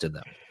twist to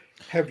them.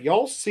 Have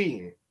y'all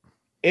seen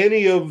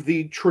any of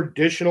the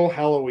traditional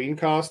Halloween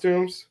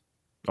costumes?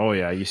 Oh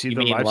yeah, you see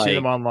them. I've seen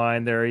them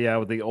online there. Yeah,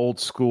 with the old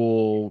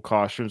school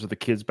costumes of the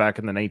kids back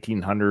in the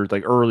 1900s,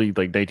 like early,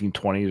 like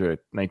 1920s or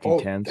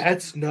 1910s. Oh,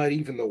 that's not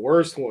even the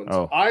worst ones.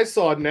 Oh. I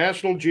saw a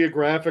National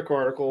Geographic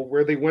article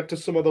where they went to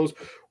some of those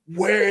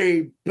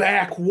way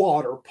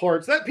backwater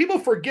parts that people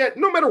forget.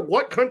 No matter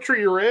what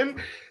country you're in,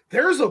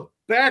 there's a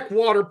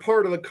backwater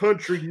part of the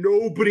country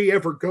nobody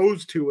ever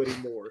goes to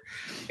anymore,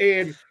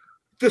 and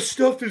the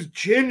stuff is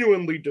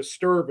genuinely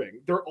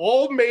disturbing. They're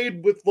all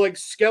made with like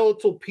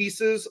skeletal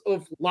pieces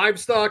of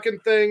livestock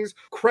and things,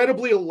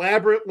 incredibly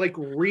elaborate like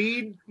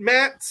reed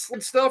mats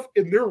and stuff,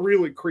 and they're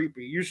really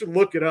creepy. You should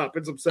look it up.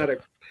 It's upsetting.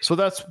 So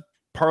that's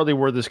partly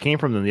where this came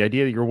from. Then the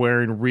idea that you're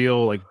wearing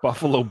real like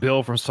Buffalo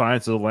Bill from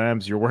Silence of the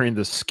Lambs, you're wearing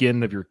the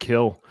skin of your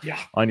kill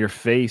on your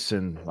face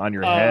and on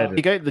your head.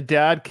 You got the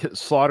dad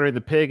slaughtering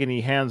the pig, and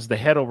he hands the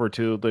head over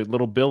to the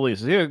little Billy and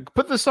says, "Here,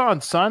 put this on,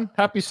 son.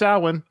 Happy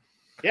Samhain."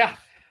 Yeah.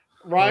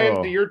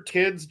 Ryan, do your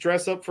kids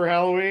dress up for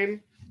Halloween?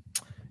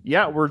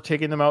 Yeah, we're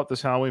taking them out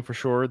this Halloween for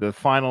sure. The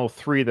final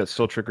 3 that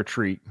still trick or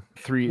treat.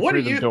 What do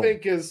you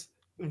think is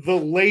the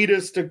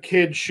latest a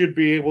kid should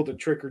be able to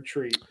trick or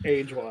treat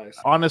age-wise?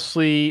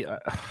 Honestly,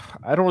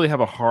 I don't really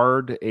have a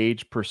hard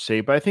age per se,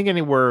 but I think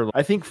anywhere,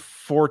 I think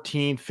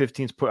 14,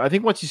 15's I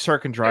think once you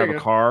start can drive a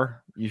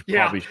car, you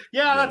probably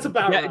that's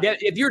about right.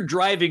 If you're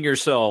driving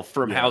yourself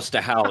from house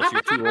to house,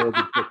 you're too old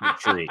to trick or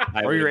treat.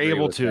 Or you're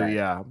able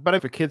to, But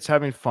if a kid's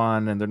having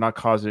fun and they're not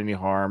causing any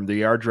harm,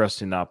 they are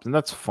dressing up, then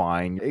that's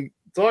fine.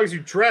 As long as you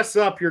dress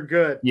up, you're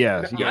good.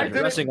 Yeah, I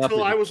did it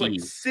until I was like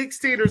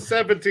 16 or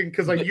 17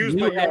 because I used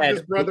my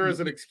youngest brother as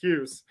an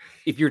excuse.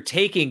 If you're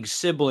taking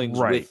siblings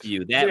with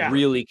you, that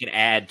really can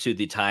add to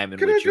the time in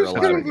which you're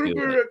allowed to do it. Can I just get a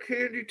little bit of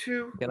candy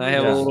too? Can I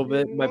have a little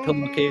bit? My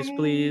pillowcase,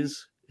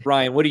 please.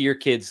 Ryan, what do your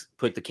kids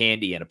put the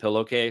candy in? A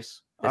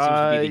pillowcase? That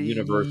seems to be the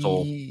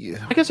universal.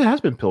 I guess it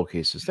has been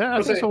pillowcases.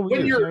 That's all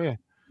we use.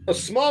 A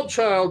small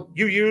child,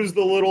 you use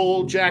the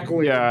little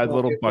jack-o'-lantern the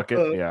little bucket,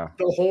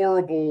 the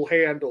horrible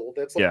handle.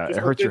 That's like it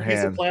hurts your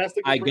hand.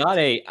 I got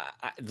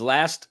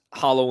last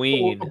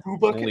Halloween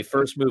when we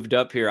first moved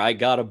up here. I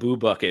got a boo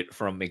bucket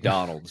from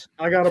McDonald's.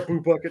 I got a boo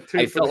bucket too.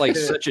 I felt like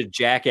such a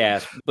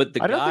jackass, but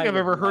I don't think I've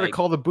ever heard it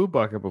called a boo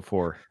bucket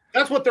before.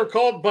 That's what they're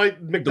called by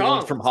McDonald's. The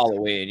ones from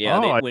Halloween,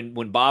 yeah.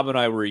 When Bob and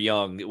I were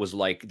young, it was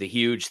like the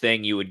huge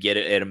thing you would get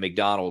at a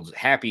McDonald's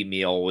Happy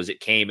Meal was it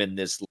came in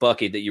this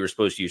bucket that you were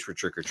supposed to use for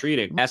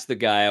trick-or-treating. Asked the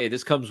guy, "Hey,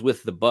 this comes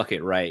with the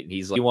bucket, right?" And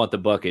he's like, "You want the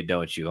bucket,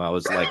 don't you?" I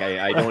was like,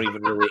 I don't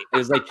even really. It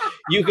was like,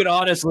 you could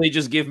honestly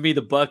just give me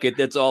the bucket.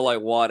 That's all I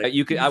want.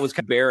 I was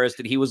embarrassed,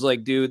 and he was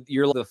like, "Dude,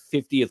 you're like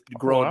the 50th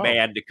grown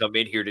man to come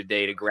in here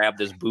today to grab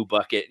this boo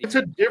bucket." It's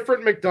a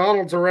different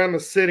McDonald's around the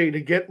city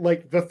to get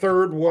like the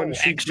third one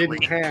she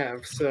didn't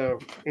have, so...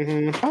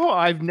 Mm-hmm. Oh,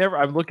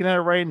 I'm looking at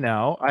it right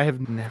now. I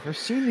have never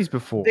seen these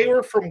before. They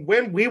were from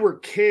when we were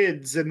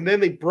kids, and then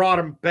they brought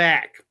them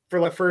back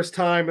for the first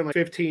time in like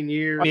 15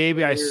 years.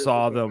 Maybe I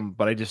saw them,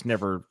 but I just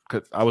never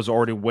could. I was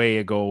already way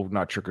ago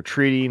not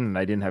trick-or-treating, and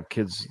I didn't have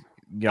kids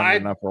young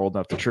enough or old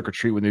enough to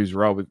trick-or-treat when these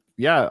were out.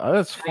 Yeah,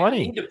 that's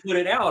funny. I need to put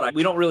it out.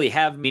 We don't really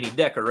have many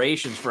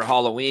decorations for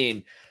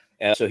Halloween,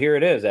 so here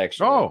it is,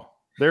 actually. Oh.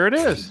 There it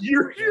is.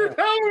 Your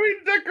Halloween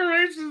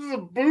decorations is a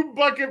boo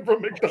bucket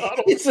from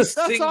McDonald's. It's a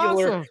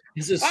singular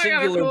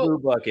boo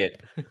bucket.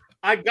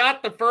 I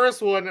got the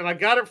first one, and I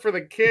got it for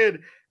the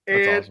kid,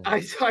 and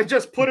awesome. I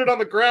just put it on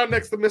the ground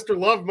next to Mr.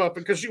 Love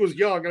Muffin because she was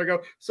young, and I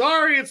go,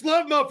 "Sorry, it's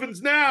Love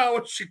Muffins now,"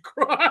 and she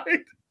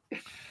cried.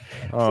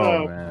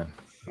 Man!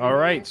 All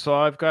right, so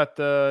I've got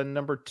the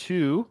number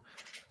 2.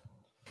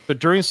 But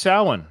during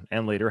Samhain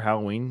and later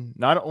Halloween,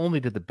 not only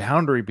did the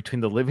boundary between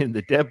the living and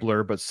the dead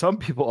blur, but some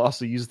people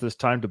also used this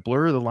time to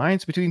blur the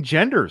lines between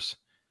genders.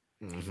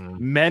 Mm-hmm.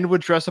 Men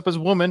would dress up as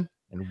women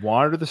and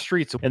wander the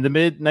streets. In the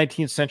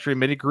mid-19th century,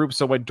 many groups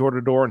that went door to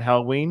door on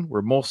Halloween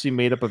were mostly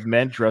made up of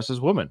men dressed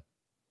as women,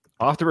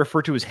 often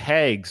referred to as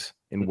hags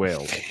in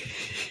Wales.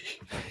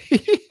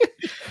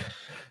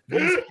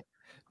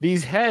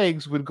 These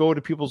hags would go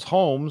to people's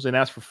homes and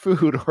ask for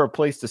food or a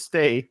place to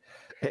stay.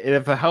 And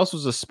if a house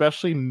was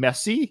especially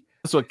messy,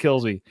 that's what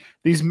kills me.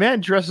 These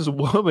men dressed as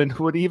women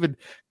who would even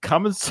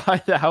come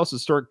inside the house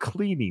and start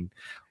cleaning,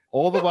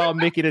 all the while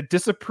making a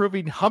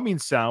disapproving humming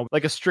sound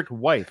like a strict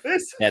wife.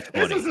 That's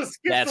funny. This is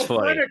a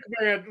schizophrenic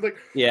man. Like,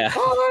 yeah.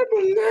 I'm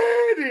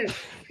a lady.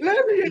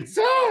 Let me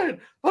inside.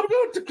 I'm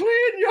going to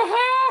clean your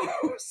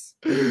house.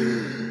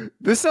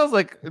 This sounds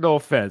like, no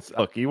offense.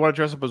 Look, you want to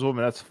dress up as a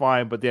woman, that's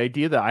fine. But the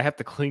idea that I have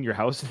to clean your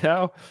house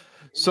now...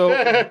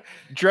 So,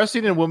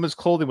 dressing in women's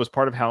clothing was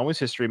part of Halloween's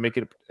history,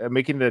 making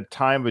it a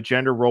time of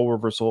gender role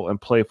reversal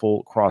and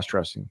playful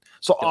cross-dressing.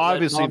 So,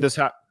 obviously,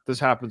 this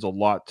happens a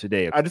lot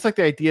today. I just like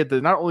the idea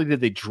that not only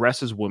did they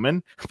dress as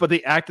women, but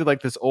they acted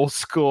like this old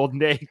school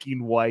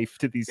nagging wife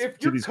to these. If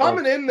you're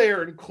coming in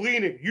there and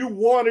cleaning, you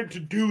wanted to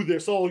do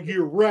this all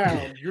year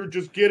round. You're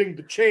just getting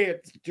the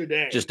chance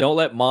today. Just don't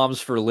let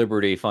Moms for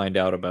Liberty find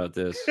out about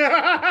this.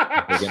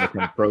 They're going to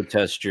come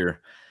protest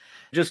your.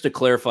 Just to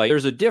clarify,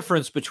 there's a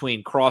difference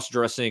between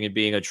cross-dressing and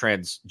being a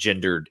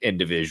transgendered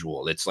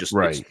individual. It's just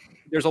right.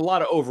 There's a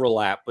lot of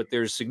overlap, but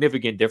there's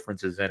significant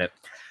differences in it.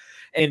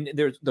 And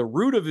there's the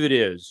root of it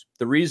is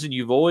the reason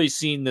you've always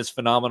seen this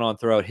phenomenon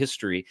throughout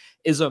history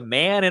is a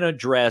man in a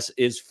dress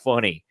is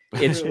funny.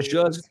 It's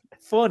just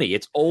funny.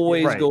 It's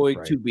always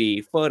going to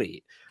be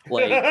funny.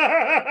 Like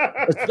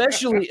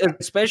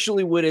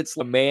especially when it's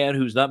a man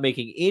who's not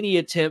making any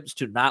attempts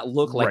to not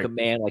look like a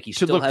man, like he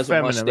still has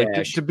feminine, a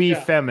mustache, to be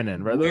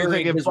feminine, right?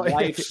 Wearing his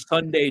wife's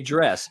Sunday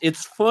dress.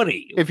 It's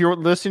funny. If you're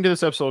listening to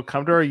this episode,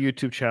 come to our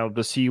YouTube channel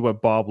to see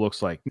what Bob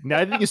looks like. Now,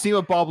 I think you see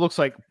what Bob looks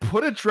like.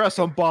 Put a dress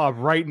on Bob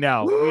right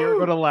now. We are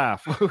going to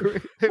laugh. What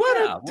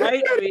a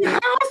dirty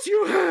house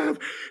you have!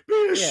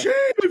 Be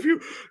ashamed if you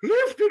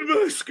lifted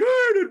my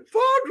skirt and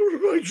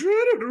fondled my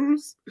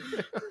genitals.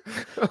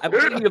 I'm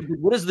thinking of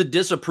what is the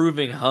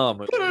disapproving hum?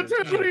 What a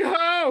dirty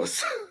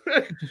house!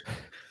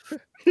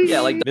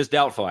 Yeah, like Miss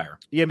Doubtfire.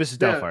 Yeah, Mrs.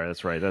 Doubtfire.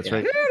 That's right. That's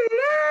right.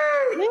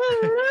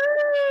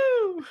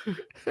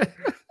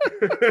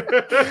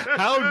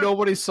 How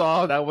nobody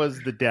saw that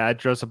was the dad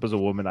dressed up as a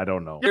woman, I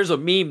don't know. There's a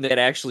meme that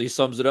actually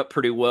sums it up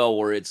pretty well,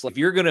 where it's like, if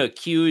you're going to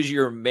accuse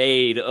your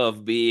maid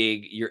of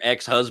being your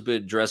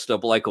ex-husband dressed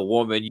up like a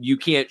woman, you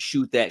can't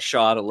shoot that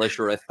shot unless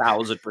you're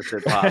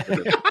 1,000%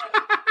 positive.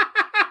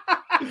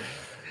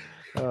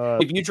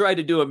 If you tried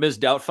to do a Miss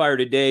Doubtfire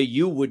today,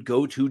 you would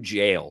go to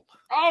jail.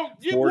 Oh,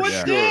 you would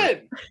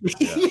did. It's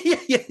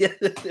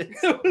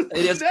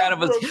kind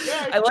of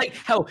I like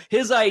how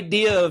his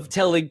idea of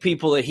telling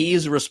people that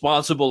he's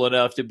responsible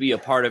enough to be a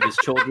part of his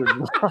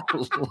children's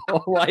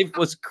life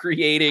was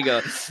creating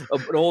an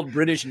old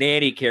British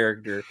nanny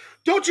character.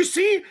 Don't you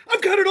see?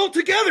 I've got it all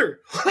together.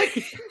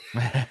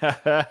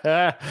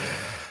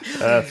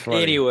 That's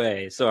funny.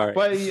 Anyway, sorry.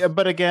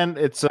 But again,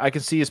 it's I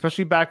can see,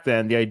 especially back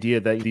then, the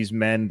idea that these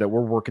men that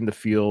were working the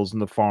fields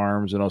and the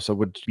farms and also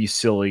would be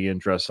silly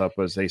and dress up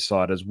as they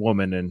saw it as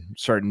women and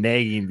start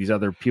nagging these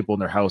other people in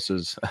their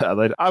houses.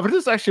 I would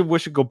just actually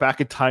wish to go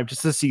back in time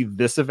just to see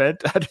this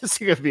event. I just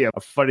think it'd be a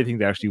funny thing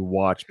to actually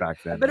watch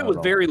back then. I bet it was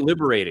very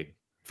liberating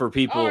for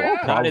people,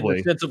 not in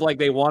the sense of like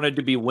they wanted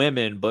to be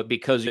women, but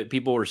because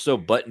people were so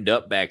buttoned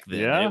up back then.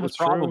 Yeah, it was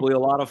probably a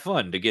lot of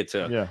fun to get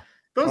to. Yeah.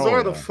 Those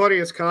are the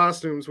funniest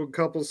costumes when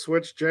couples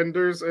switch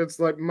genders. It's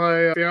like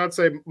my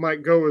fiance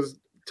might go as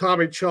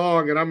Tommy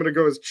Chong and I'm going to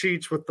go as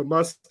Cheech with the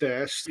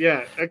mustache.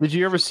 Yeah. Did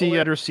you ever see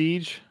Under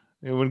Siege?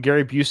 When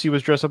Gary Busey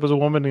was dressed up as a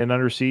woman in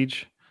Under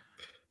Siege?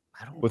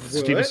 With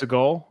Steven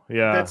Seagal?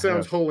 Yeah. That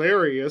sounds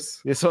hilarious.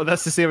 Yeah, so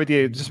that's the same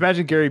idea. Just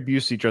imagine Gary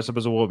Busey dressed up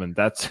as a woman.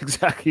 That's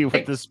exactly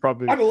what this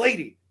probably... I'm a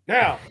lady.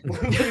 Now,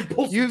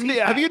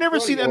 have you never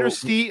seen Under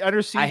Siege?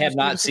 I have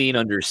not seen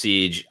Under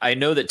Siege. I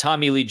know that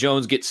Tommy Lee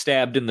Jones gets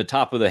stabbed in the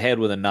top of the head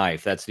with a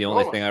knife. That's the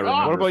only thing I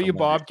remember. What about you,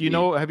 Bob? Do you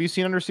know? Have you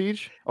seen Under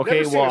Siege? Okay,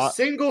 never seen a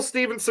single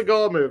Steven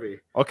Seagal movie.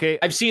 Okay,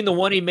 I've seen the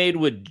one he made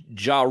with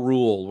Ja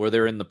Rule, where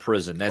they're in the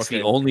prison. That's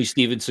the only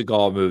Steven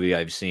Seagal movie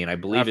I've seen. I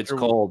believe it's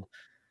called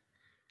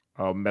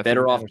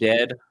Better Off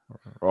Dead.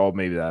 Oh,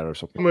 maybe that or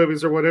something.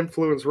 Movies are what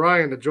influenced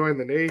Ryan to join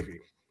the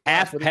Navy.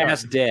 Half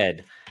Past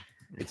Dead.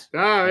 In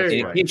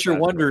case you're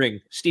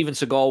wondering, Steven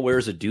Seagal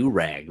wears a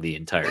do-rag the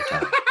entire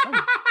time.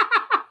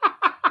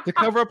 To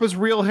cover up his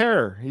real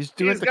hair. He's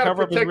doing it to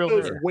cover up his real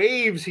hair. Those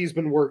waves he's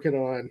been working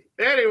on.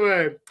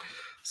 Anyway,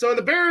 so in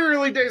the very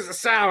early days of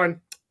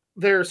Samhain,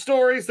 there are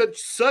stories that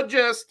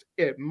suggest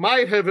it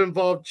might have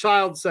involved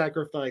child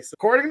sacrifice.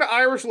 According to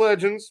Irish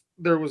legends,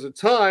 there was a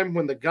time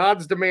when the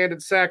gods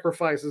demanded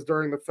sacrifices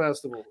during the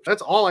festival.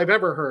 That's all I've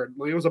ever heard.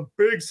 It was a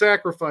big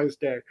sacrifice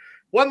day.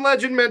 One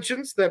legend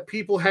mentions that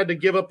people had to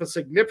give up a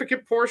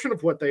significant portion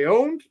of what they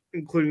owned,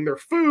 including their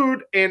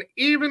food and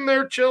even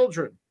their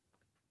children.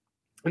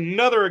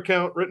 Another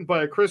account written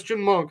by a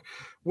Christian monk,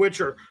 which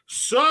are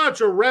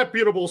such a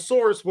reputable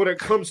source when it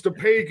comes to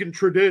pagan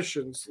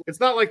traditions. It's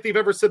not like they've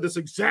ever said this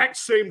exact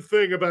same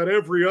thing about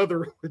every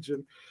other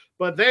religion,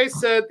 but they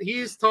said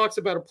he talks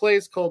about a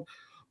place called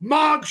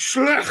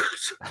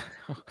Magschlecht.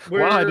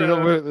 Wow, I didn't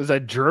know. Is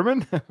that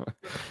German?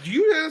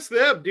 You ask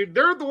them, dude.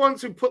 They're the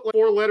ones who put like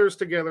 4 letters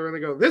together and they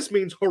go, this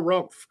means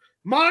harumph.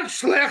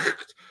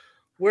 Magschlecht,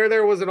 where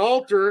there was an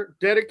altar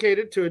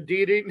dedicated to a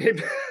deity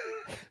named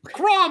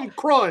Crom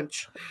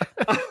Crunch.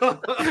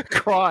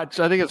 Crotch.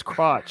 I think it's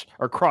crotch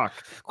or croc.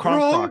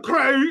 Crom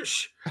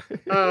Crunch.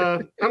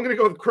 I'm going to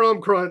go with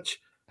Crom Crunch.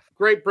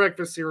 Great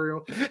breakfast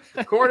cereal.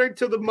 According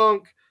to the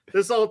monk,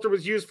 this altar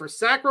was used for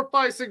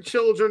sacrificing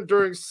children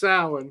during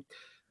Samhain.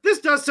 This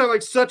does sound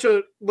like such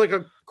a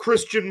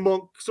Christian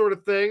monk sort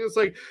of thing. It's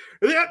like,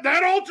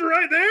 that altar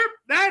right there,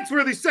 that's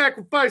where they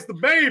sacrifice the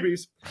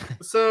babies.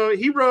 So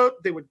he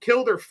wrote they would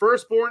kill their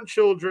firstborn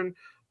children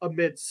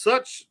amid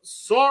such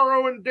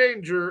sorrow and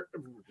danger,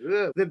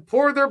 then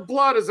pour their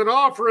blood as an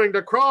offering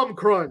to Crom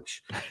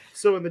Crunch.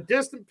 So in the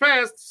distant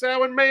past,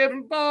 Samhain may have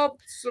involved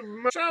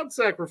some child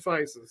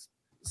sacrifices.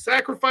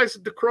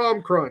 Sacrifices to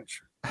Crom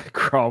Crunch.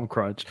 Crom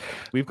Crunch.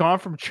 We've gone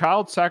from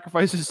child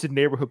sacrifices to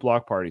neighborhood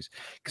block parties.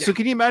 So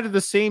can you imagine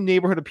the same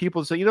neighborhood of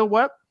people say, you know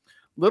what?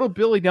 Little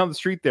Billy down the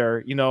street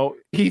there,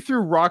 he threw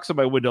rocks at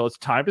my window. It's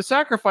time to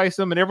sacrifice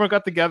him. And everyone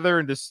got together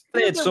and just...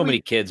 They had so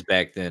many kids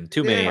back then.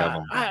 Too many of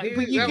them.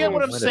 But you get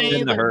what I'm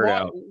saying.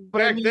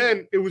 Back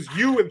then, it was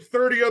you and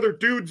 30 other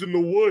dudes in the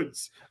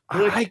woods.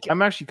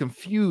 I'm actually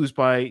confused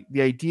by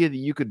the idea that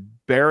you could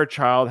bear a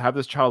child, have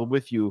this child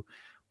with you,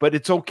 but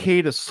it's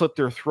okay to slit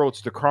their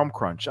throats to Crom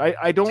Crunch.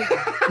 I don't...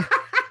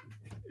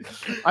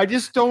 I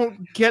just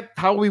don't get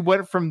how we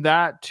went from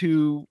that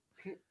to...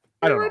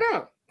 I don't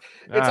know.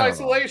 It's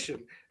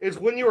isolation. It's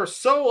when you are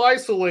so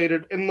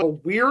isolated in a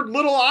weird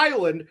little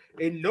island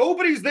and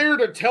nobody's there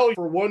to tell you,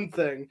 for one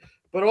thing,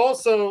 but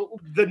also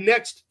the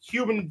next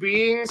human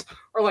beings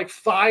are like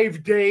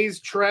 5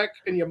 days trek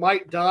and you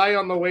might die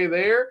on the way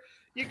there.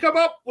 You come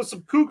up with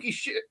some kooky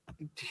shit.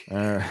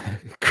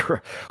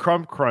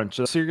 Crom Crunch,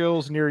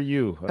 cereals near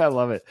you. I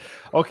love it.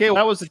 Okay, well,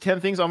 that was the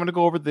 10 things. I'm going to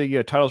go over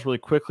the titles really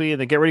quickly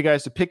and then get ready,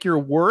 guys, to pick your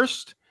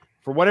worst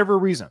for whatever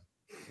reason.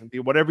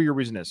 Whatever your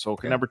reason is. So,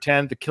 okay. Number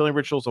 10, the killing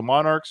rituals of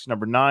monarchs.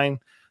 Number 9,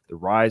 the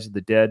rise of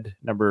the dead.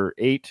 Number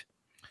 8,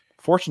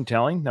 fortune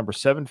telling. Number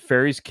 7,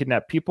 fairies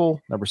kidnap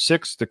people. Number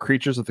 6, the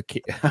creatures of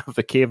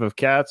the cave of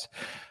cats.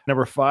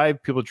 Number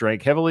 5, people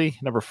drank heavily.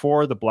 Number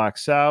 4, the black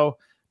sow.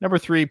 Number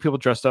 3, people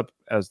dressed up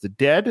as the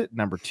dead.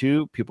 Number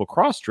 2, people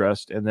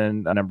cross-dressed. And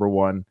then number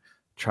 1,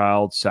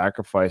 child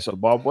sacrifice. So,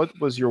 Bob, what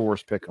was your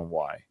worst pick and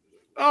why?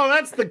 Oh,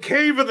 that's the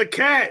cave of the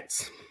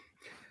cats.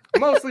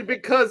 Mostly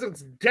because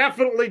it's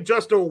definitely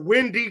just a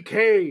windy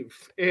cave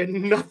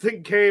and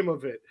nothing came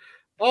of it.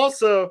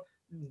 Also,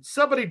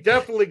 somebody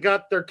definitely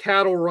got their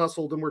cattle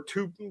rustled and were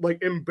too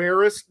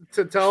embarrassed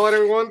to tell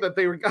anyone that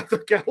they got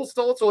their cattle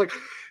stolen. So it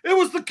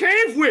was the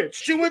cave witch.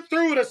 She went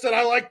through it and said,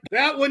 I like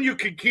that one you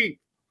can keep.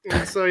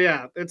 And so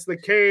yeah, it's the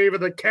cave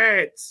of the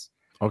cats.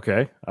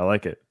 Okay, I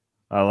like it.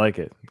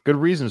 Good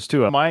reasons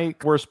too. My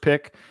worst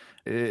pick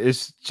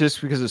is just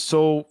because it's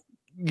so...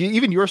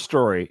 Even your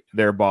story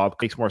there, Bob,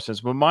 makes more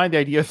sense. But mine, the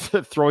idea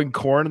of throwing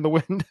corn in the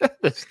wind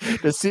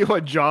to see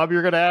what job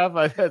you're going to have,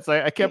 I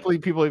can't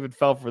believe people even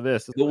fell for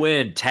this. The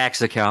wind,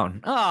 tax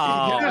accountant.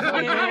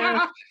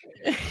 Oh,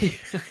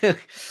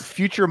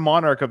 future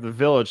monarch of the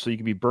village, so you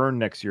can be burned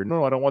next year.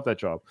 No, I don't want that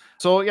job.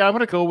 So yeah, I'm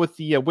going to go with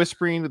the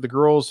whispering of the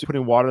girls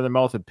putting water in their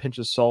mouth and pinch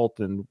of salt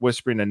and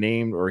whispering a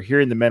name, or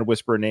hearing the men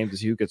whisper a name to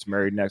see who gets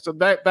married next. So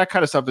that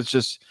kind of stuff is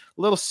just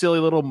a little silly,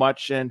 a little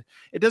much, and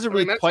it doesn't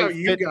really that's quite how fit.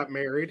 You got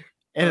married.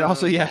 And it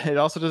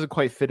also doesn't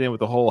quite fit in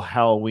with the whole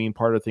Halloween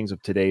part of things of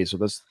today. So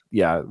that's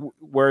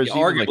Whereas the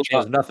argument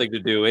has nothing to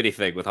do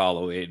anything with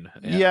Halloween.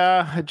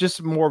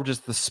 Just more of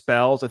just the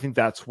spells. I think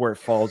that's where it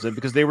falls in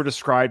because they were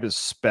described as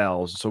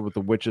spells. So with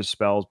the witches'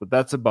 spells, but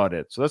that's about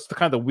it. So that's the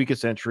kind of the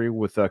weakest entry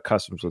with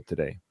customs with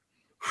today.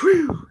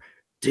 Whew.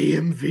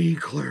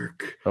 DMV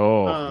clerk.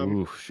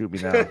 Oh, shoot me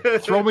now.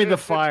 Throw me the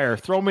fire.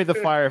 Throw me the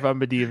fire if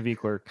I'm a DMV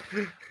clerk.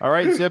 All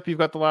right, Zip, you've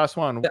got the last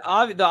one. The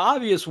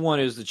obvious one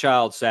is the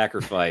child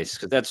sacrifice,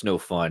 because that's no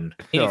fun.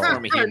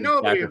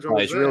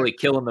 Sacrifice, really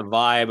killing the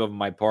vibe of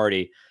my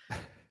party.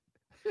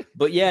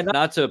 But yeah,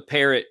 not to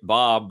parrot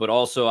Bob, but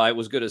also I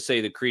was going to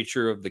say the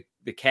creature of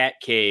the cat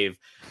cave,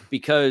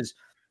 because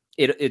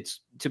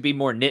it's to be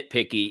more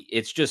nitpicky.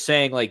 It's just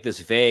saying this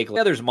vague,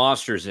 there's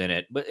monsters in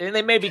it, and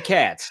they may be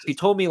cats. He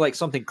told me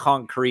something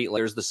concrete,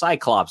 there's the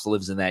Cyclops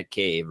lives in that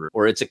cave,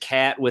 or it's a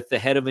cat with the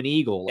head of an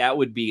eagle. That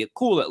would be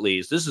cool at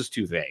least. This is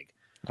too vague.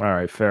 All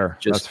right, fair.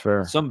 That's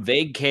fair. Some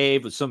vague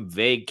cave with some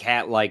vague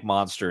cat-like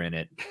monster in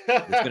it.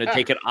 It's going to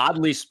take an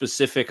oddly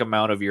specific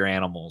amount of your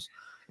animals.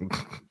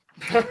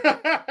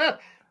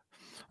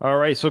 All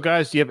right, so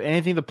guys, do you have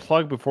anything to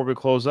plug before we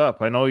close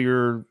up? I know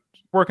you're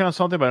working on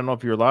something, but I don't know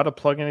if you're allowed to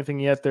plug anything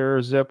yet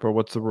there, Zip, or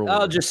what's the rule?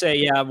 I'll just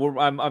say,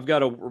 I've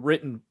got a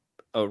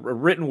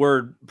written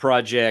word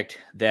project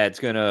that's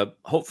going to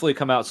hopefully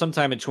come out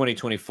sometime in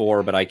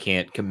 2024, but I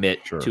can't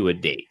commit to a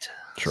date.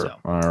 Sure. So.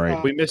 All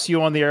right. We miss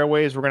you on the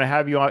airways. We're going to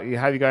have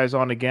you guys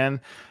on again.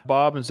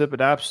 Bob and Zip,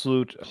 an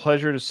absolute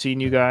pleasure to seeing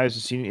you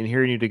guys and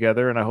hearing you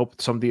together. And I hope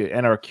some of the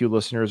NRQ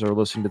listeners are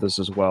listening to this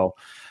as well.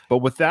 But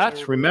with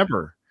that,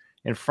 remember,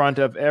 in front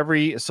of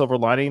every silver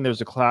lining,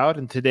 there's a cloud.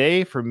 And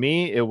today, for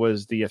me, it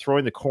was the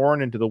throwing the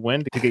corn into the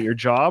wind to get your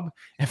job.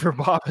 And for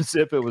Bob and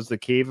Zip, it was the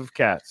cave of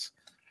cats.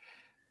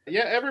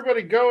 Yeah,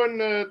 everybody go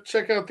and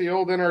check out the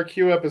old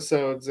NRQ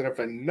episodes. And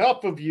if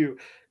enough of you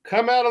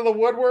come out of the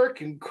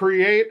woodwork and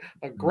create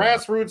a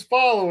grassroots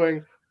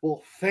following,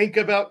 we'll think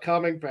about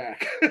coming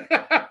back.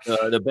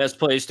 The best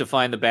place to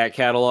find the back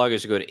catalog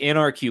is to go to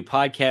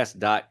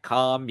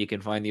nrqpodcast.com. You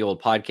can find the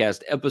old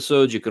podcast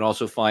episodes. You can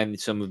also find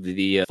some of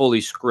the fully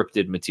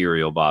scripted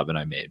material Bob and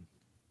I made.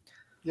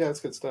 Yeah, that's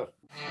good stuff.